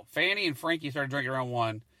 well, Fanny and Frankie started drinking around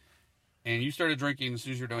 1, and you started drinking as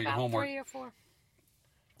soon as you were doing your homework. 3 or 4.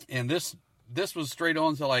 And this was straight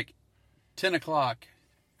on to like 10 o'clock.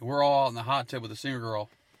 We're all in the hot tub with the single girl.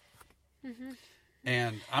 Mm-hmm.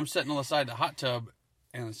 And I'm sitting on the side of the hot tub,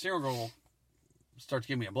 and the single girl starts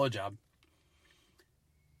giving me a blowjob.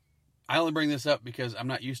 I only bring this up because I'm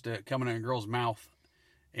not used to coming in a girl's mouth.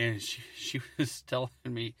 And she was telling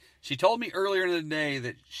me, she told me earlier in the day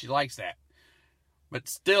that she likes that. But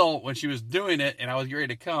still, when she was doing it and I was ready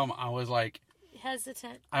to come, I was like...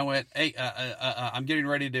 hesitant. I went, hey, I'm getting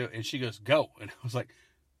ready to... And she goes, go. And I was like,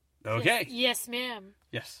 okay. Yes, ma'am.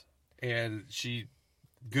 Yes. And she,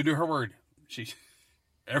 good to her word. She,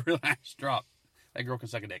 every last drop, that girl can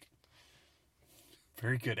suck a dick.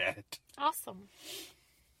 Very good at it. Awesome.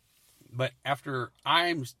 But after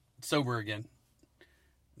I'm sober again,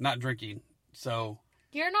 not drinking. So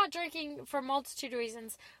You're not drinking for a multitude of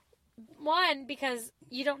reasons. One, because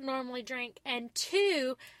you don't normally drink. And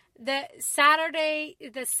two, the Sunday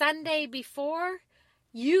before,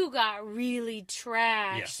 you got really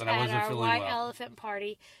trashed Yes, and I at wasn't our feeling white well. elephant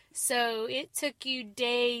party. So it took you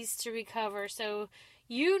days to recover. So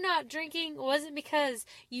you not drinking wasn't because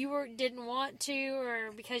you didn't want to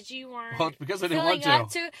or because you weren't Well, it's because I didn't feeling want up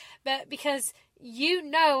to it, but because you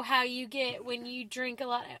know how you get when you drink a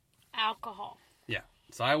lot of alcohol. yeah,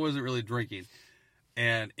 so I wasn't really drinking,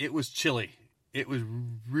 and it was chilly. It was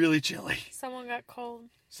really chilly. Someone got cold.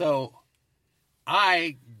 So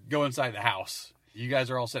I go inside the house. You guys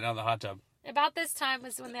are all sitting out in the hot tub. About this time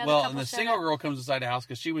was when the other Well, couple and the showed single up. girl comes inside the house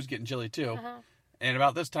because she was getting chilly too. Uh-huh. And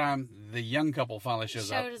about this time, the young couple finally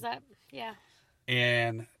shows up, Showed us up. Yeah.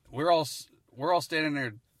 and we're all standing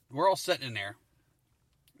there. We're all sitting in there,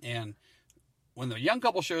 and when the young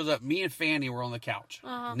couple shows up, me and Fanny were on the couch,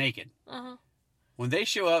 naked. Uh-huh. When they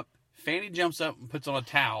show up, Fanny jumps up and puts on a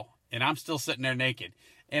towel, and I'm still sitting there naked.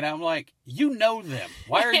 And I'm like, you know them.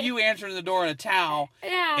 Why are you answering the door in a towel?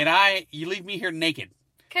 Yeah. And you leave me here naked.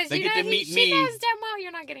 Because They you get know, to meet she me. knows damn well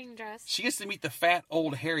you're not getting dressed. She gets to meet the fat,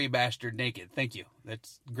 old, hairy bastard naked. Thank you.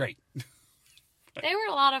 That's great. They were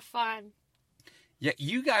a lot of fun. Yeah,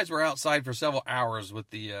 you guys were outside for several hours with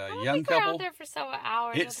the I don't young think we were couple. out there for several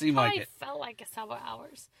hours. It seemed like probably it. felt like several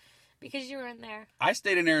hours because you were in there. I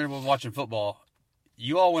stayed in there and was watching football.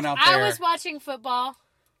 You all went out there. I was watching football.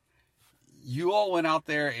 You all went out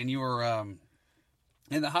there and you were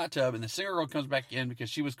in the hot tub, and the singer girl comes back in because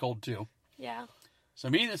she was cold too. Yeah. So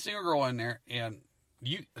me and the singer girl in there, and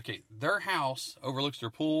their house overlooks their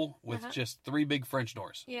pool with just 3 big French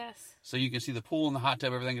doors. Yes. So you can see the pool and the hot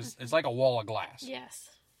tub, everything. It's like a wall of glass. Yes.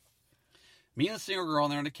 Me and the singer girl in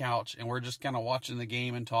there on the couch, and we're just kind of watching the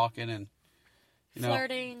game and talking and,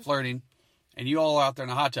 flirting. And you all out there in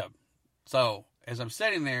the hot tub. So as I'm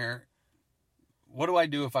sitting there, what do I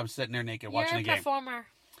do if I'm sitting there naked watching the You're a game? performer.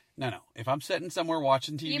 No. If I'm sitting somewhere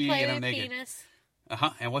watching TV You play and I'm with naked. penis.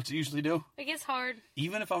 And what's it usually do? It gets hard.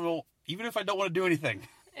 Even if I don't want to do anything.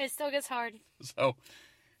 It still gets hard. So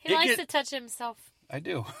He likes to touch himself. I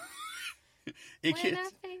do. When I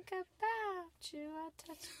think about you, I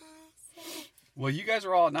touch myself. Well, you guys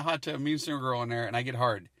are all in the hot tub, me and Singer Girl in there, and I get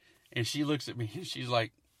hard. And she looks at me and she's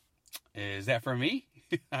like, "Is that for me?"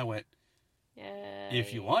 I went,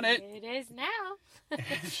 "If you want it." It is now.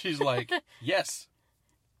 And she's like, "Yes."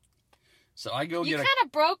 So I go You get kind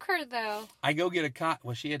of broke her, though. I go get a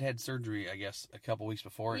well, she had surgery, I guess, a couple weeks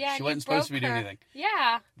before. Yeah, she and wasn't you supposed to be broke doing her. anything.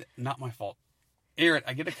 Yeah. Not my fault. Erin,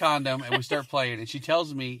 I get a condom and we start playing, and she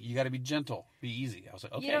tells me, "You got to be gentle, be easy." I was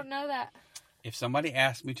like, "Okay." You don't know that. If somebody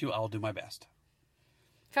asks me to, I'll do my best.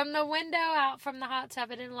 From the window out from the hot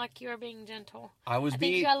tub, it didn't look like you were being gentle. I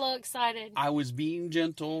think you got a little excited. I was being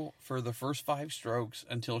gentle for the first 5 strokes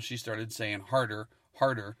until she started saying harder,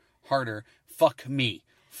 harder, harder. Fuck me.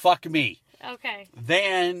 Fuck me. Okay.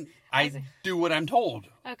 Then I do what I'm told.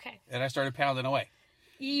 Okay. And I started pounding away.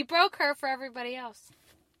 You broke her for everybody else.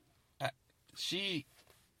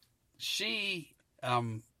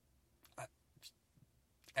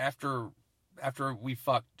 After we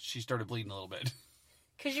fucked, she started bleeding a little bit.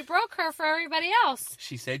 Because you broke her for everybody else.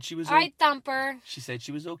 She said she was All right, Thumper. She said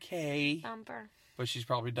she was okay. Thumper. But she's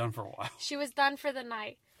probably done for a while. She was done for the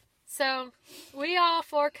night. So, we all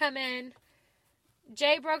 4 come in.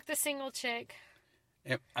 Jay broke the single chick.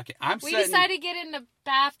 Okay, We decided to get in the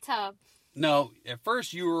bathtub. No, at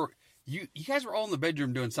first you guys were all in the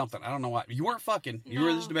bedroom doing something. I don't know why. You weren't fucking. You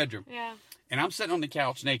were just in the bedroom. Yeah. And I'm sitting on the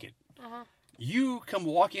couch naked. Uh-huh. You come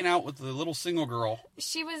walking out with the little single girl.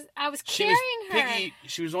 I was carrying her.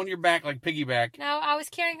 She was on your back like piggyback. No, I was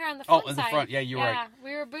carrying her on the front in side. the front. Yeah, you're right. Yeah,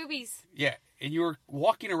 we were boobies. Yeah, and you were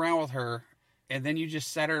walking around with her, and then you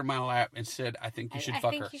just sat her in my lap and said, "I think you should fuck her."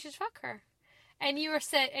 I think you should fuck her. And you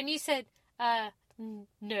said,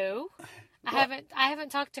 no. I haven't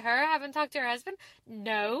talked to her. I haven't talked to her husband.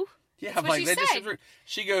 No. Yeah, That's what she said.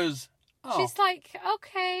 She goes, "Oh." She's like,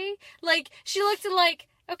 okay. Like, she looked at like,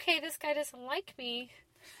 okay, this guy doesn't like me.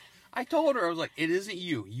 I told her, I was like, "It isn't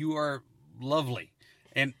you. You are lovely."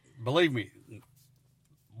 And believe me,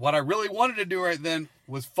 what I really wanted to do right then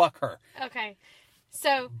was fuck her. Okay.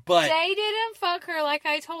 So, But Jay didn't fuck her like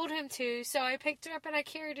I told him to, so I picked her up and I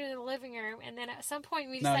carried her to the living room, and then at some point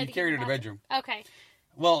we decided No, you carried her to the bedroom. Okay.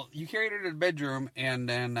 Well, you carried her to the bedroom, and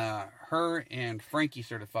then her and Frankie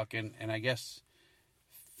started fucking, and I guess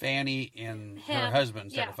Fanny and her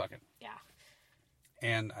husband started fucking. Yeah.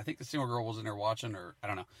 And I think the single girl was in there watching, or I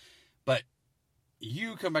don't know. But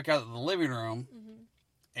you come back out of the living room,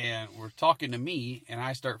 and we're talking to me, and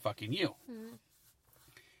I start fucking you. Mm-hmm.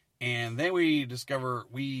 And then we discover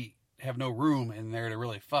we have no room in there to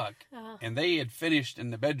really fuck. Uh-huh. And they had finished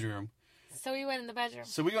in the bedroom. So we went in the bedroom.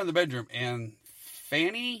 So we go in the bedroom, and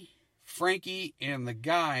Fanny, Frankie, and the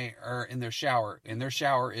guy are in their shower. And their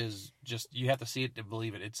shower is just, you have to see it to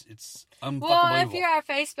believe it. It's unfucking Well, if believable. you're our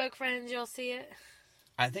Facebook friends, you'll see it.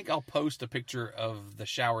 I think I'll post a picture of the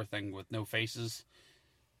shower thing with no faces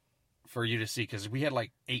for you to see. Because we had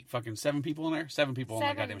like 7 people in there. 7 people in the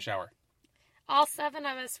 7. goddamn shower. All 7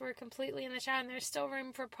 of us were completely in the shower, and there's still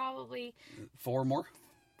room for probably 4 more.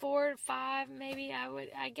 4 or 5, maybe.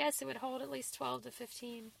 I guess it would hold at least 12 to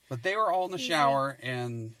 15. But they were all in the Easy. shower,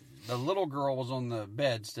 and the little girl was on the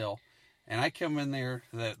bed still. And I come in there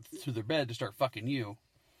to their bed to start fucking you.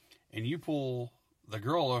 And you pull the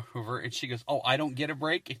girl over, and she goes, "Oh, I don't get a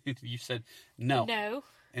break?" And you said, "No." No.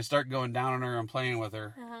 And start going down on her and playing with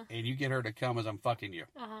her. Uh-huh. And you get her to come as I'm fucking you.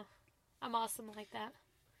 Uh-huh. I'm awesome like that.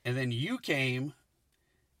 And then you came.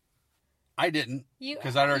 I didn't.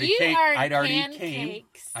 Because You I'd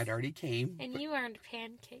already came. And you earned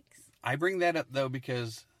pancakes. I bring that up, though,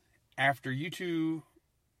 because after you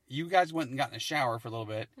guys went and got in the shower for a little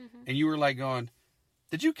bit, and you were like going,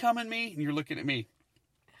 "Did you cum in me?" And you're looking at me.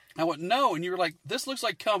 I went, "No." And you were like, "This looks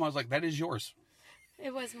like cum." I was like, "That is yours."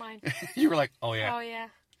 It was mine. You were like, "Oh, yeah." Oh, yeah.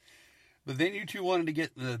 But then you two wanted to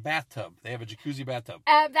get in the bathtub. They have a jacuzzi bathtub.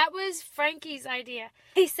 That was Frankie's idea.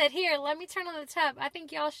 He said, "Here, let me turn on the tub. I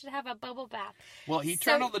think y'all should have a bubble bath." Well, he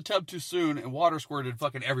turned on the tub too soon, and water squirted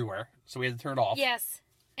fucking everywhere. So we had to turn it off. Yes.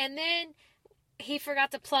 And then he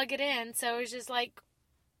forgot to plug it in, so it was just like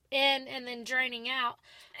in and then draining out.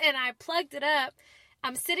 And I plugged it up.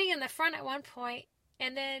 I'm sitting in the front at one point,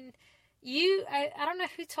 and then I don't know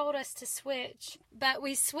who told us to switch, but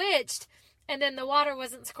we switched, and then the water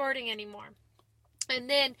wasn't squirting anymore. And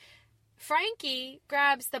then Frankie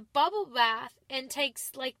grabs the bubble bath and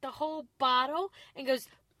takes like the whole bottle and goes,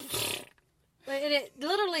 and it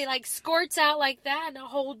literally like squirts out like that, and a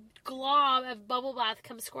whole glob of bubble bath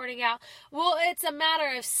comes squirting out. Well, it's a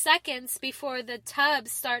matter of seconds before the tub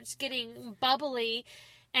starts getting bubbly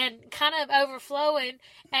and kind of overflowing,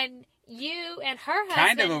 and you and her husband...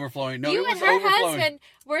 Kind of overflowing. No, you it was and her overflowing. husband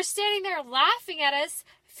were standing there laughing at us.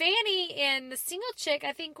 Fanny and the single chick,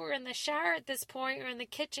 I think, were in the shower at this point, or in the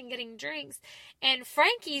kitchen getting drinks, and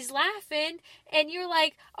Frankie's laughing, and you're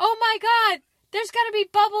like, "Oh my God, there's got to be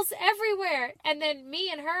bubbles everywhere." And then me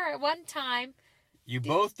and her at one time... You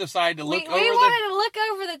both decided to look we over wanted to look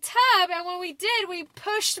over the tub, and when we did, we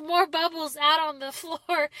pushed more bubbles out on the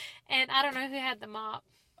floor, and I don't know who had the mop.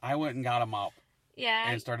 I went and got a mop. Yeah.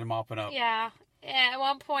 And started mopping up. Yeah. At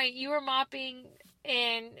one point, you were mopping,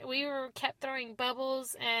 and we kept throwing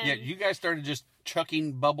bubbles, and... Yeah, you guys started just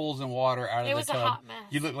chucking bubbles and water out of the tub. It was a hot mess.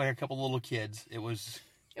 You looked like a couple little kids. It was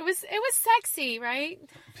sexy, right?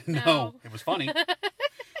 No, it was funny.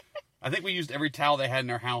 I think we used every towel they had in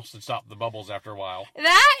their house to stop the bubbles after a while.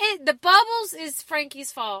 The bubbles is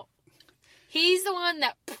Frankie's fault. He's the one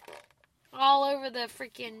that all over the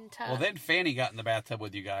freaking tub. Well, then Fanny got in the bathtub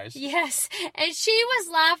with you guys. Yes, and she was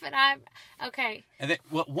laughing. Okay. And then,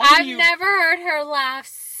 I've never heard her laugh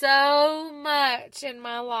so much in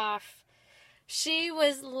my life. She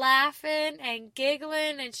was laughing and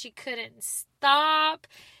giggling, and she couldn't stop.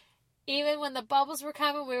 Even when the bubbles were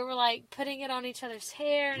coming, we were like putting it on each other's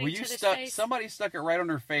hair and each other's face. Somebody stuck it right on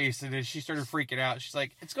her face, and then she started freaking out. She's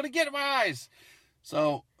like, "It's going to get in my eyes."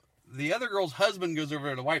 So the other girl's husband goes over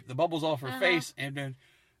there to wipe the bubbles off her face, and then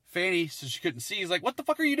Fanny, so she couldn't see, he's like, "What the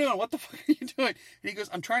fuck are you doing? What the fuck are you doing?" And he goes,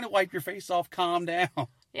 "I'm trying to wipe your face off. Calm down."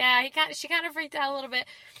 Yeah, she kind of freaked out a little bit.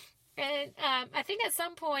 And I think at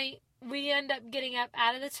some point, we end up getting up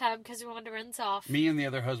out of the tub because we wanted to rinse off. Me and the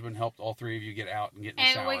other husband helped all three of you get out and get in the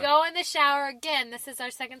shower. And we go in the shower again. This is our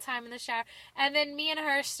second time in the shower. And then me and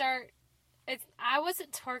her start... I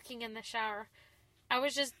wasn't twerking in the shower. I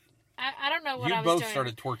was just... I don't know what I was doing. You both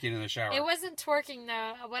started twerking in the shower. It wasn't twerking,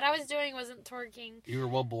 though. What I was doing wasn't twerking. You were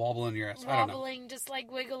wobbling your ass. Wobbling, just like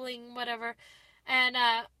wiggling, whatever. And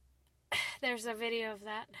there's a video of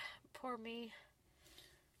that. Poor me.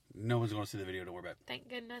 No one's going to see the video. Don't worry about it. Thank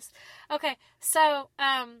goodness. Okay, so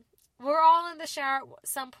we're all in the shower at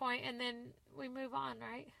some point, and then we move on,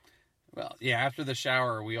 right? Well, yeah, after the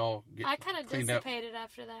shower, we all get I kind of dissipated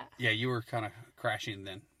after that. Yeah, you were kind of crashing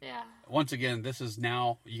then. Yeah. Once again, this is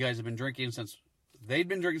now, you guys have been drinking since, they'd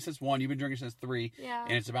been drinking since 1, you've been drinking since 3, yeah.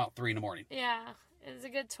 And it's about 3 in the morning. Yeah, it was a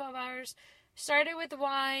good 12 hours. Started with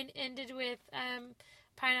wine, ended with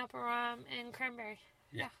pineapple rum and cranberry.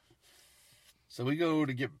 Yeah. So we go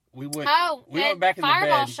to get, we went back in the bed.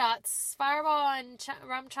 Fireball shots. Fireball and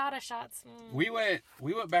rum chata shots. Mm.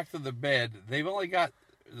 We went back to the bed. They've only got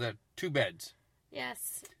the 2 beds.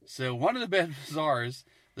 Yes. So one of the beds was ours.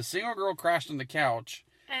 The single girl crashed on the couch.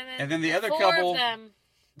 And then the other 4 couple, of them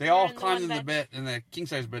they all in the climbed one in the bed, in the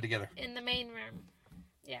king-size bed together. in the main room.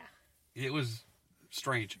 Yeah. It was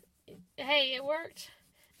strange. Hey, it worked.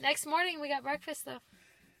 Next morning, we got breakfast, though.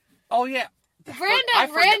 Oh, yeah.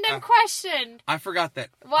 Random question. I forgot that.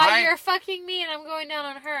 While you're fucking me and I'm going down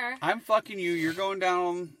on her. I'm fucking you. You're going down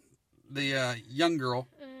on the young girl.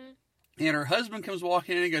 Mm-hmm. And her husband comes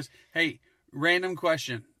walking in and goes, hey, random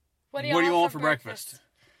question. What do you want for breakfast?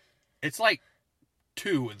 It's like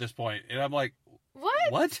 2 at this point. And I'm like,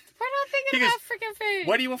 What? What? We're not thinking about freaking food.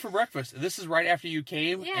 What do you want for breakfast? This is right after you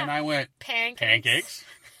came. Yeah. And I went, Pancakes.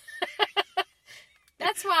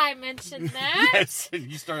 That's why I mentioned that. Yes,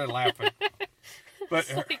 and you started laughing. But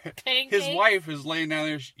his wife is laying down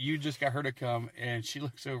there. You just got her to come, and she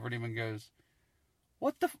looks over at him and goes,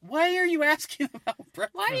 why are you asking about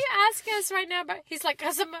breakfast? Why are you asking us right now? He's like,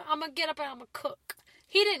 because I'm going to get up and I'm going to cook.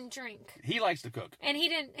 He didn't drink. He likes to cook. And he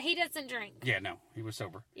doesn't drink. Yeah, no, he was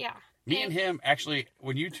sober. Yeah. Me and him, actually,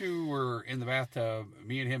 when you two were in the bathtub,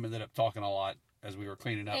 me and him ended up talking a lot as we were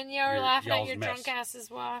cleaning up. And you were laughing at y'all's your mess. drunk ass's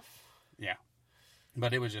wife. Yeah.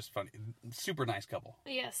 But it was just funny. Super nice couple.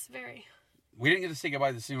 Yes, very. We didn't get to say goodbye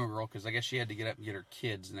to the single girl because I guess she had to get up and get her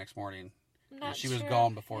kids the next morning. She was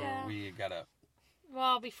gone before we got up.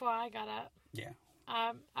 Well, before I got up. Yeah.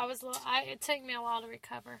 It took me a while to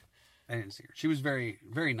recover. I didn't see her. She was very,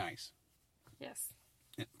 very nice. Yes.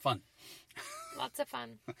 Yeah, fun. Lots of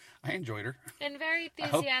fun. I enjoyed her. And very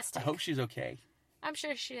enthusiastic. I hope she's okay. I'm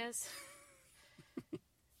sure she is.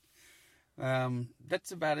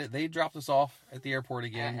 That's about it. They dropped us off at the airport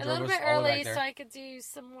again. A little bit early so I could do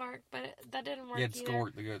some work, but that didn't work either. You had school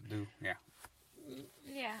work to go do. Yeah.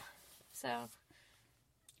 Yeah. So.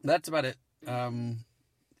 That's about it.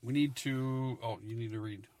 We need to... Oh, you need to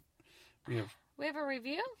read. We have a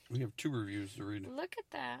review? We have 2 reviews to read. Look at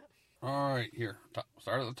that. All right, here.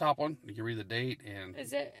 Start at the top one. You can read the date and...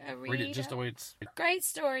 Is it a read? Read it just the way it's... Great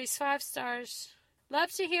stories, 5 stars.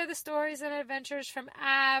 Love to hear the stories and adventures from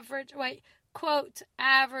average,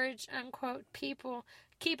 unquote, people.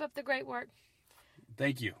 Keep up the great work.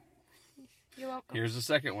 Thank you. You're welcome. Here's the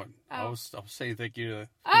second one. Oh. I was saying thank you to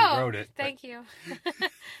who wrote it. Thank you.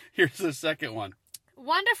 Here's the second one.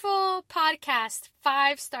 Wonderful podcast,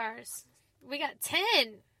 5 stars. We got 10.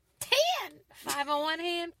 5 on one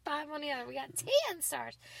hand, 5 on the other. We got 10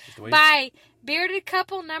 stars. By Bearded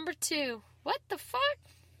Couple number 2. What the fuck?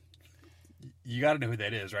 You got to know who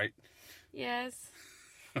that is, right? Yes.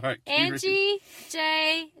 All right. Angie,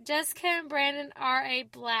 Jay, Jessica, and Brandon are a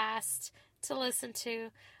blast to listen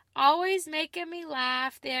to. Always making me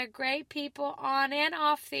laugh. They are great people on and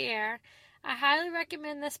off the air. I highly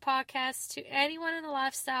recommend this podcast to anyone in the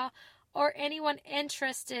lifestyle or anyone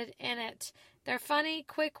interested in it. They're funny,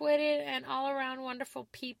 quick-witted, and all-around wonderful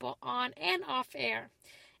people on and off air.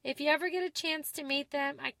 If you ever get a chance to meet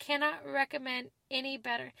them, I cannot recommend any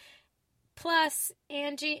better. Plus,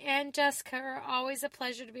 Angie and Jessica are always a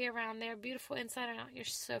pleasure to be around. They're beautiful inside and out. You're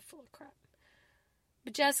so full of crap.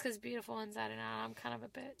 But Jessica's beautiful inside and out. I'm kind of a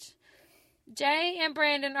bitch. Jay and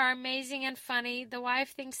Brandon are amazing and funny. The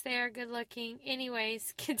wife thinks they are good looking.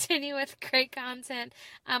 Anyways, continue with great content.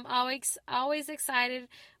 I'm always excited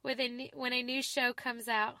when a new show comes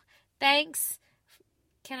out. Thanks.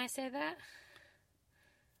 Can I say that?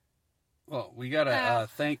 Well, we gotta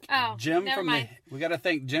thank Jim we gotta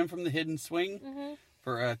thank Jim from the Hidden Swing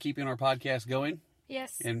for keeping our podcast going.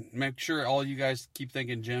 Yes. And make sure all you guys keep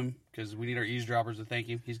thanking Jim because we need our eavesdroppers to thank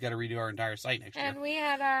him. He's got to redo our entire site next year. And we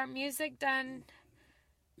had our music done.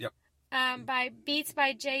 Yep. By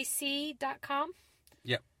beatsbyjc.com.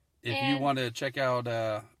 Yep. If you want to check out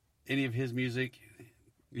any of his music,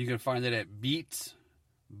 you can find it at beatsbyjc,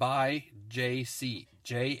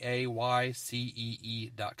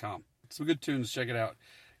 JAYCEE.com. Some good tunes. Check it out.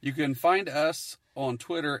 You can find us on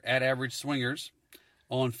Twitter at Average Swingers.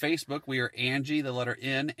 On Facebook, we are Angie, the letter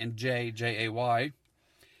N, and J, J-A-Y.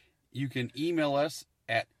 You can email us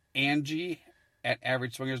at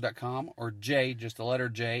Angie@AverageSwingers.com or J, just the letter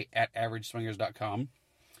J, at AverageSwingers.com.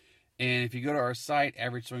 And if you go to our site,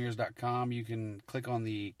 AverageSwingers.com, you can click on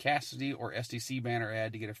the Cassidy or STC banner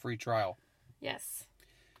ad to get a free trial. Yes.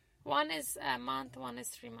 One is a month, one is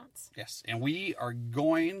 3 months. Yes, and we are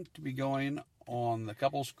going to be going on the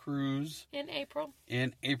couples cruise in April.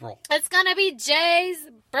 It's gonna be Jay's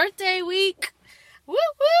birthday week. Woo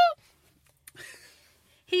woo!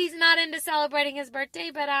 He's not into celebrating his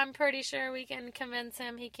birthday, but I'm pretty sure we can convince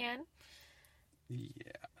him he can.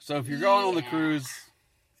 Yeah. So if you're going on the cruise,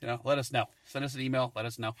 let us know. Send us an email. Let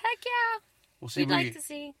us know. Heck yeah! We'll see. We'd like to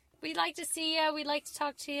see you. We'd like to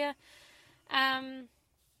talk to you.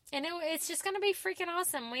 And it's just going to be freaking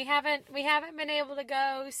awesome. We haven't been able to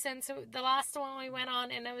go since the last one we went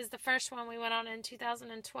on, and it was the first one we went on in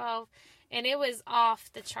 2012, and it was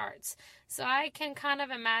off the charts. So I can kind of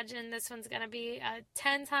imagine this one's going to be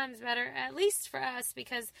 10 times better, at least for us,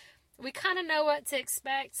 because we kind of know what to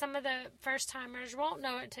expect. Some of the first-timers won't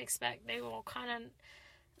know what to expect. They will kind of,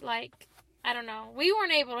 like, I don't know. We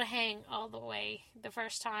weren't able to hang all the way the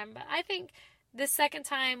first time, but I think the second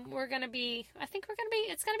time it's going to be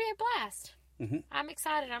a blast. Mm-hmm. I'm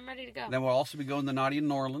excited. I'm ready to go. Then we'll also be going to Naughty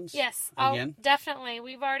New Orleans. Yes. Again. Oh, definitely.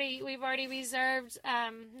 We've already reserved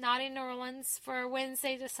Naughty New Orleans for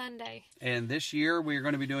Wednesday to Sunday. And this year we're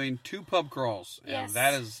going to be doing 2 pub crawls. Yes. And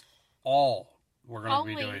that is all we're going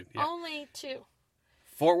to be doing. Yeah. Only 2.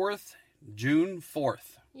 Fort Worth, June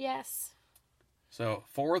 4th. Yes. So,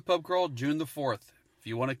 Fort Worth Pub Crawl, June the 4th. If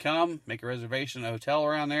you want to come, make a reservation at a hotel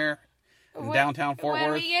around there in downtown Fort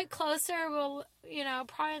Worth. When we get closer, we'll,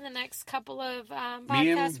 probably in the next couple of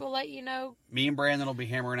podcasts, we'll let you know. Me and Brandon will be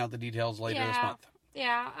hammering out the details later this month.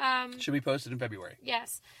 Yeah. Should be posted in February.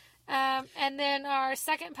 Yes. And then our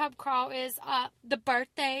second pub crawl is the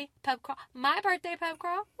birthday pub crawl. My birthday pub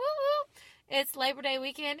crawl. Woo-woo. It's Labor Day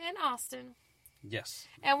weekend in Austin. Yes.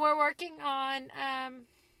 And we're working on...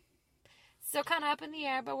 still kind of up in the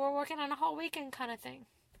air, but we're working on a whole weekend kind of thing.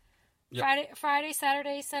 Yep. Friday,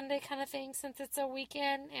 Saturday, Sunday kind of thing, since it's a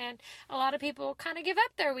weekend, and a lot of people kind of give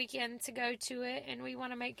up their weekend to go to it, and we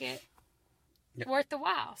want to make it worth the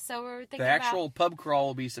while. So we're thinking the actual pub crawl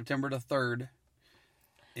will be September the 3rd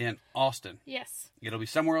in Austin. Yes. It'll be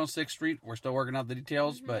somewhere on 6th Street. We're still working out the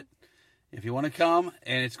details, but if you want to come,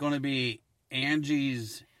 and it's going to be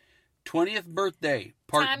Angie's 20th birthday,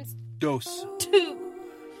 part dos. 2.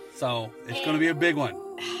 So, it's going to be a big one.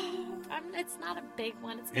 It's not a big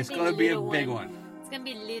one. It's going to be a big one. It's going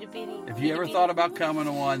to be a little bitty. If you ever thought about coming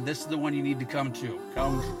to one, this is the one you need to come to.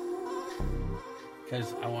 Come.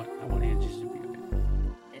 Because I want Angie's to be a big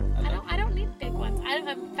one. I don't need big ones.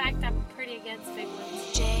 In fact, I'm pretty against big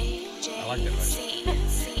ones. I like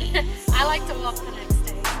that. I like to walk the next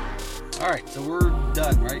day. All right, so we're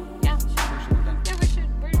done, right? Yeah. We're sure we're done. Yeah, we should.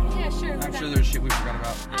 Sure. I'm sure there's shit we forgot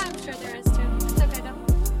about. I'm sure there is too. It's okay though.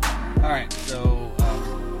 All right, so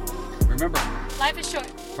remember, life is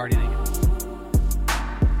short. Party naked.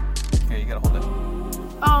 Here, you gotta hold it.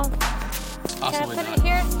 Oh. Possibly can I put it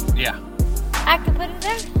here? Yeah. I can put it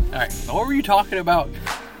there? All right. So what were you talking about?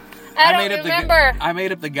 I don't remember. I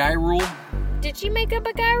made up the guy rule. Did you make up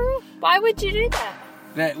a guy rule? Why would you do that?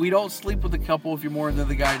 That we don't sleep with a couple if you're more into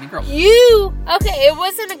the guy than the girl. Okay, it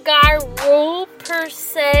wasn't a guy rule per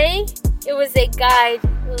se. It was a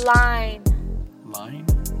guideline. Line?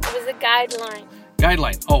 It was a guideline.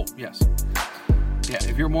 Guideline. Oh, yes. Yeah,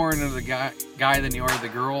 if you're more into the guy than you are the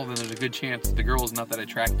girl, then there's a good chance the girl is not that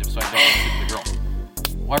attractive, so I don't want to sleep with the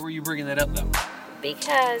girl. Why were you bringing that up, though?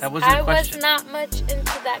 Because I was not much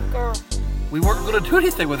into that girl. We weren't going to do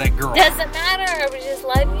anything with that girl. Doesn't matter. I was just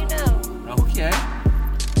letting you know. Okay.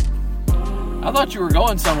 I thought you were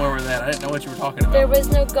going somewhere with that. I didn't know what you were talking about. There was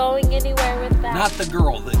no going anywhere with that. Not the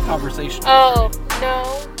girl, the conversation. Oh,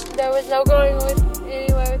 no. There was no going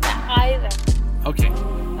anywhere with that either.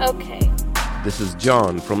 Okay. This is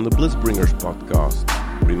John from the Blissbringers podcast,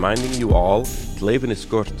 reminding you all, het leven is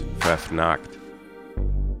kort, vijf naakt.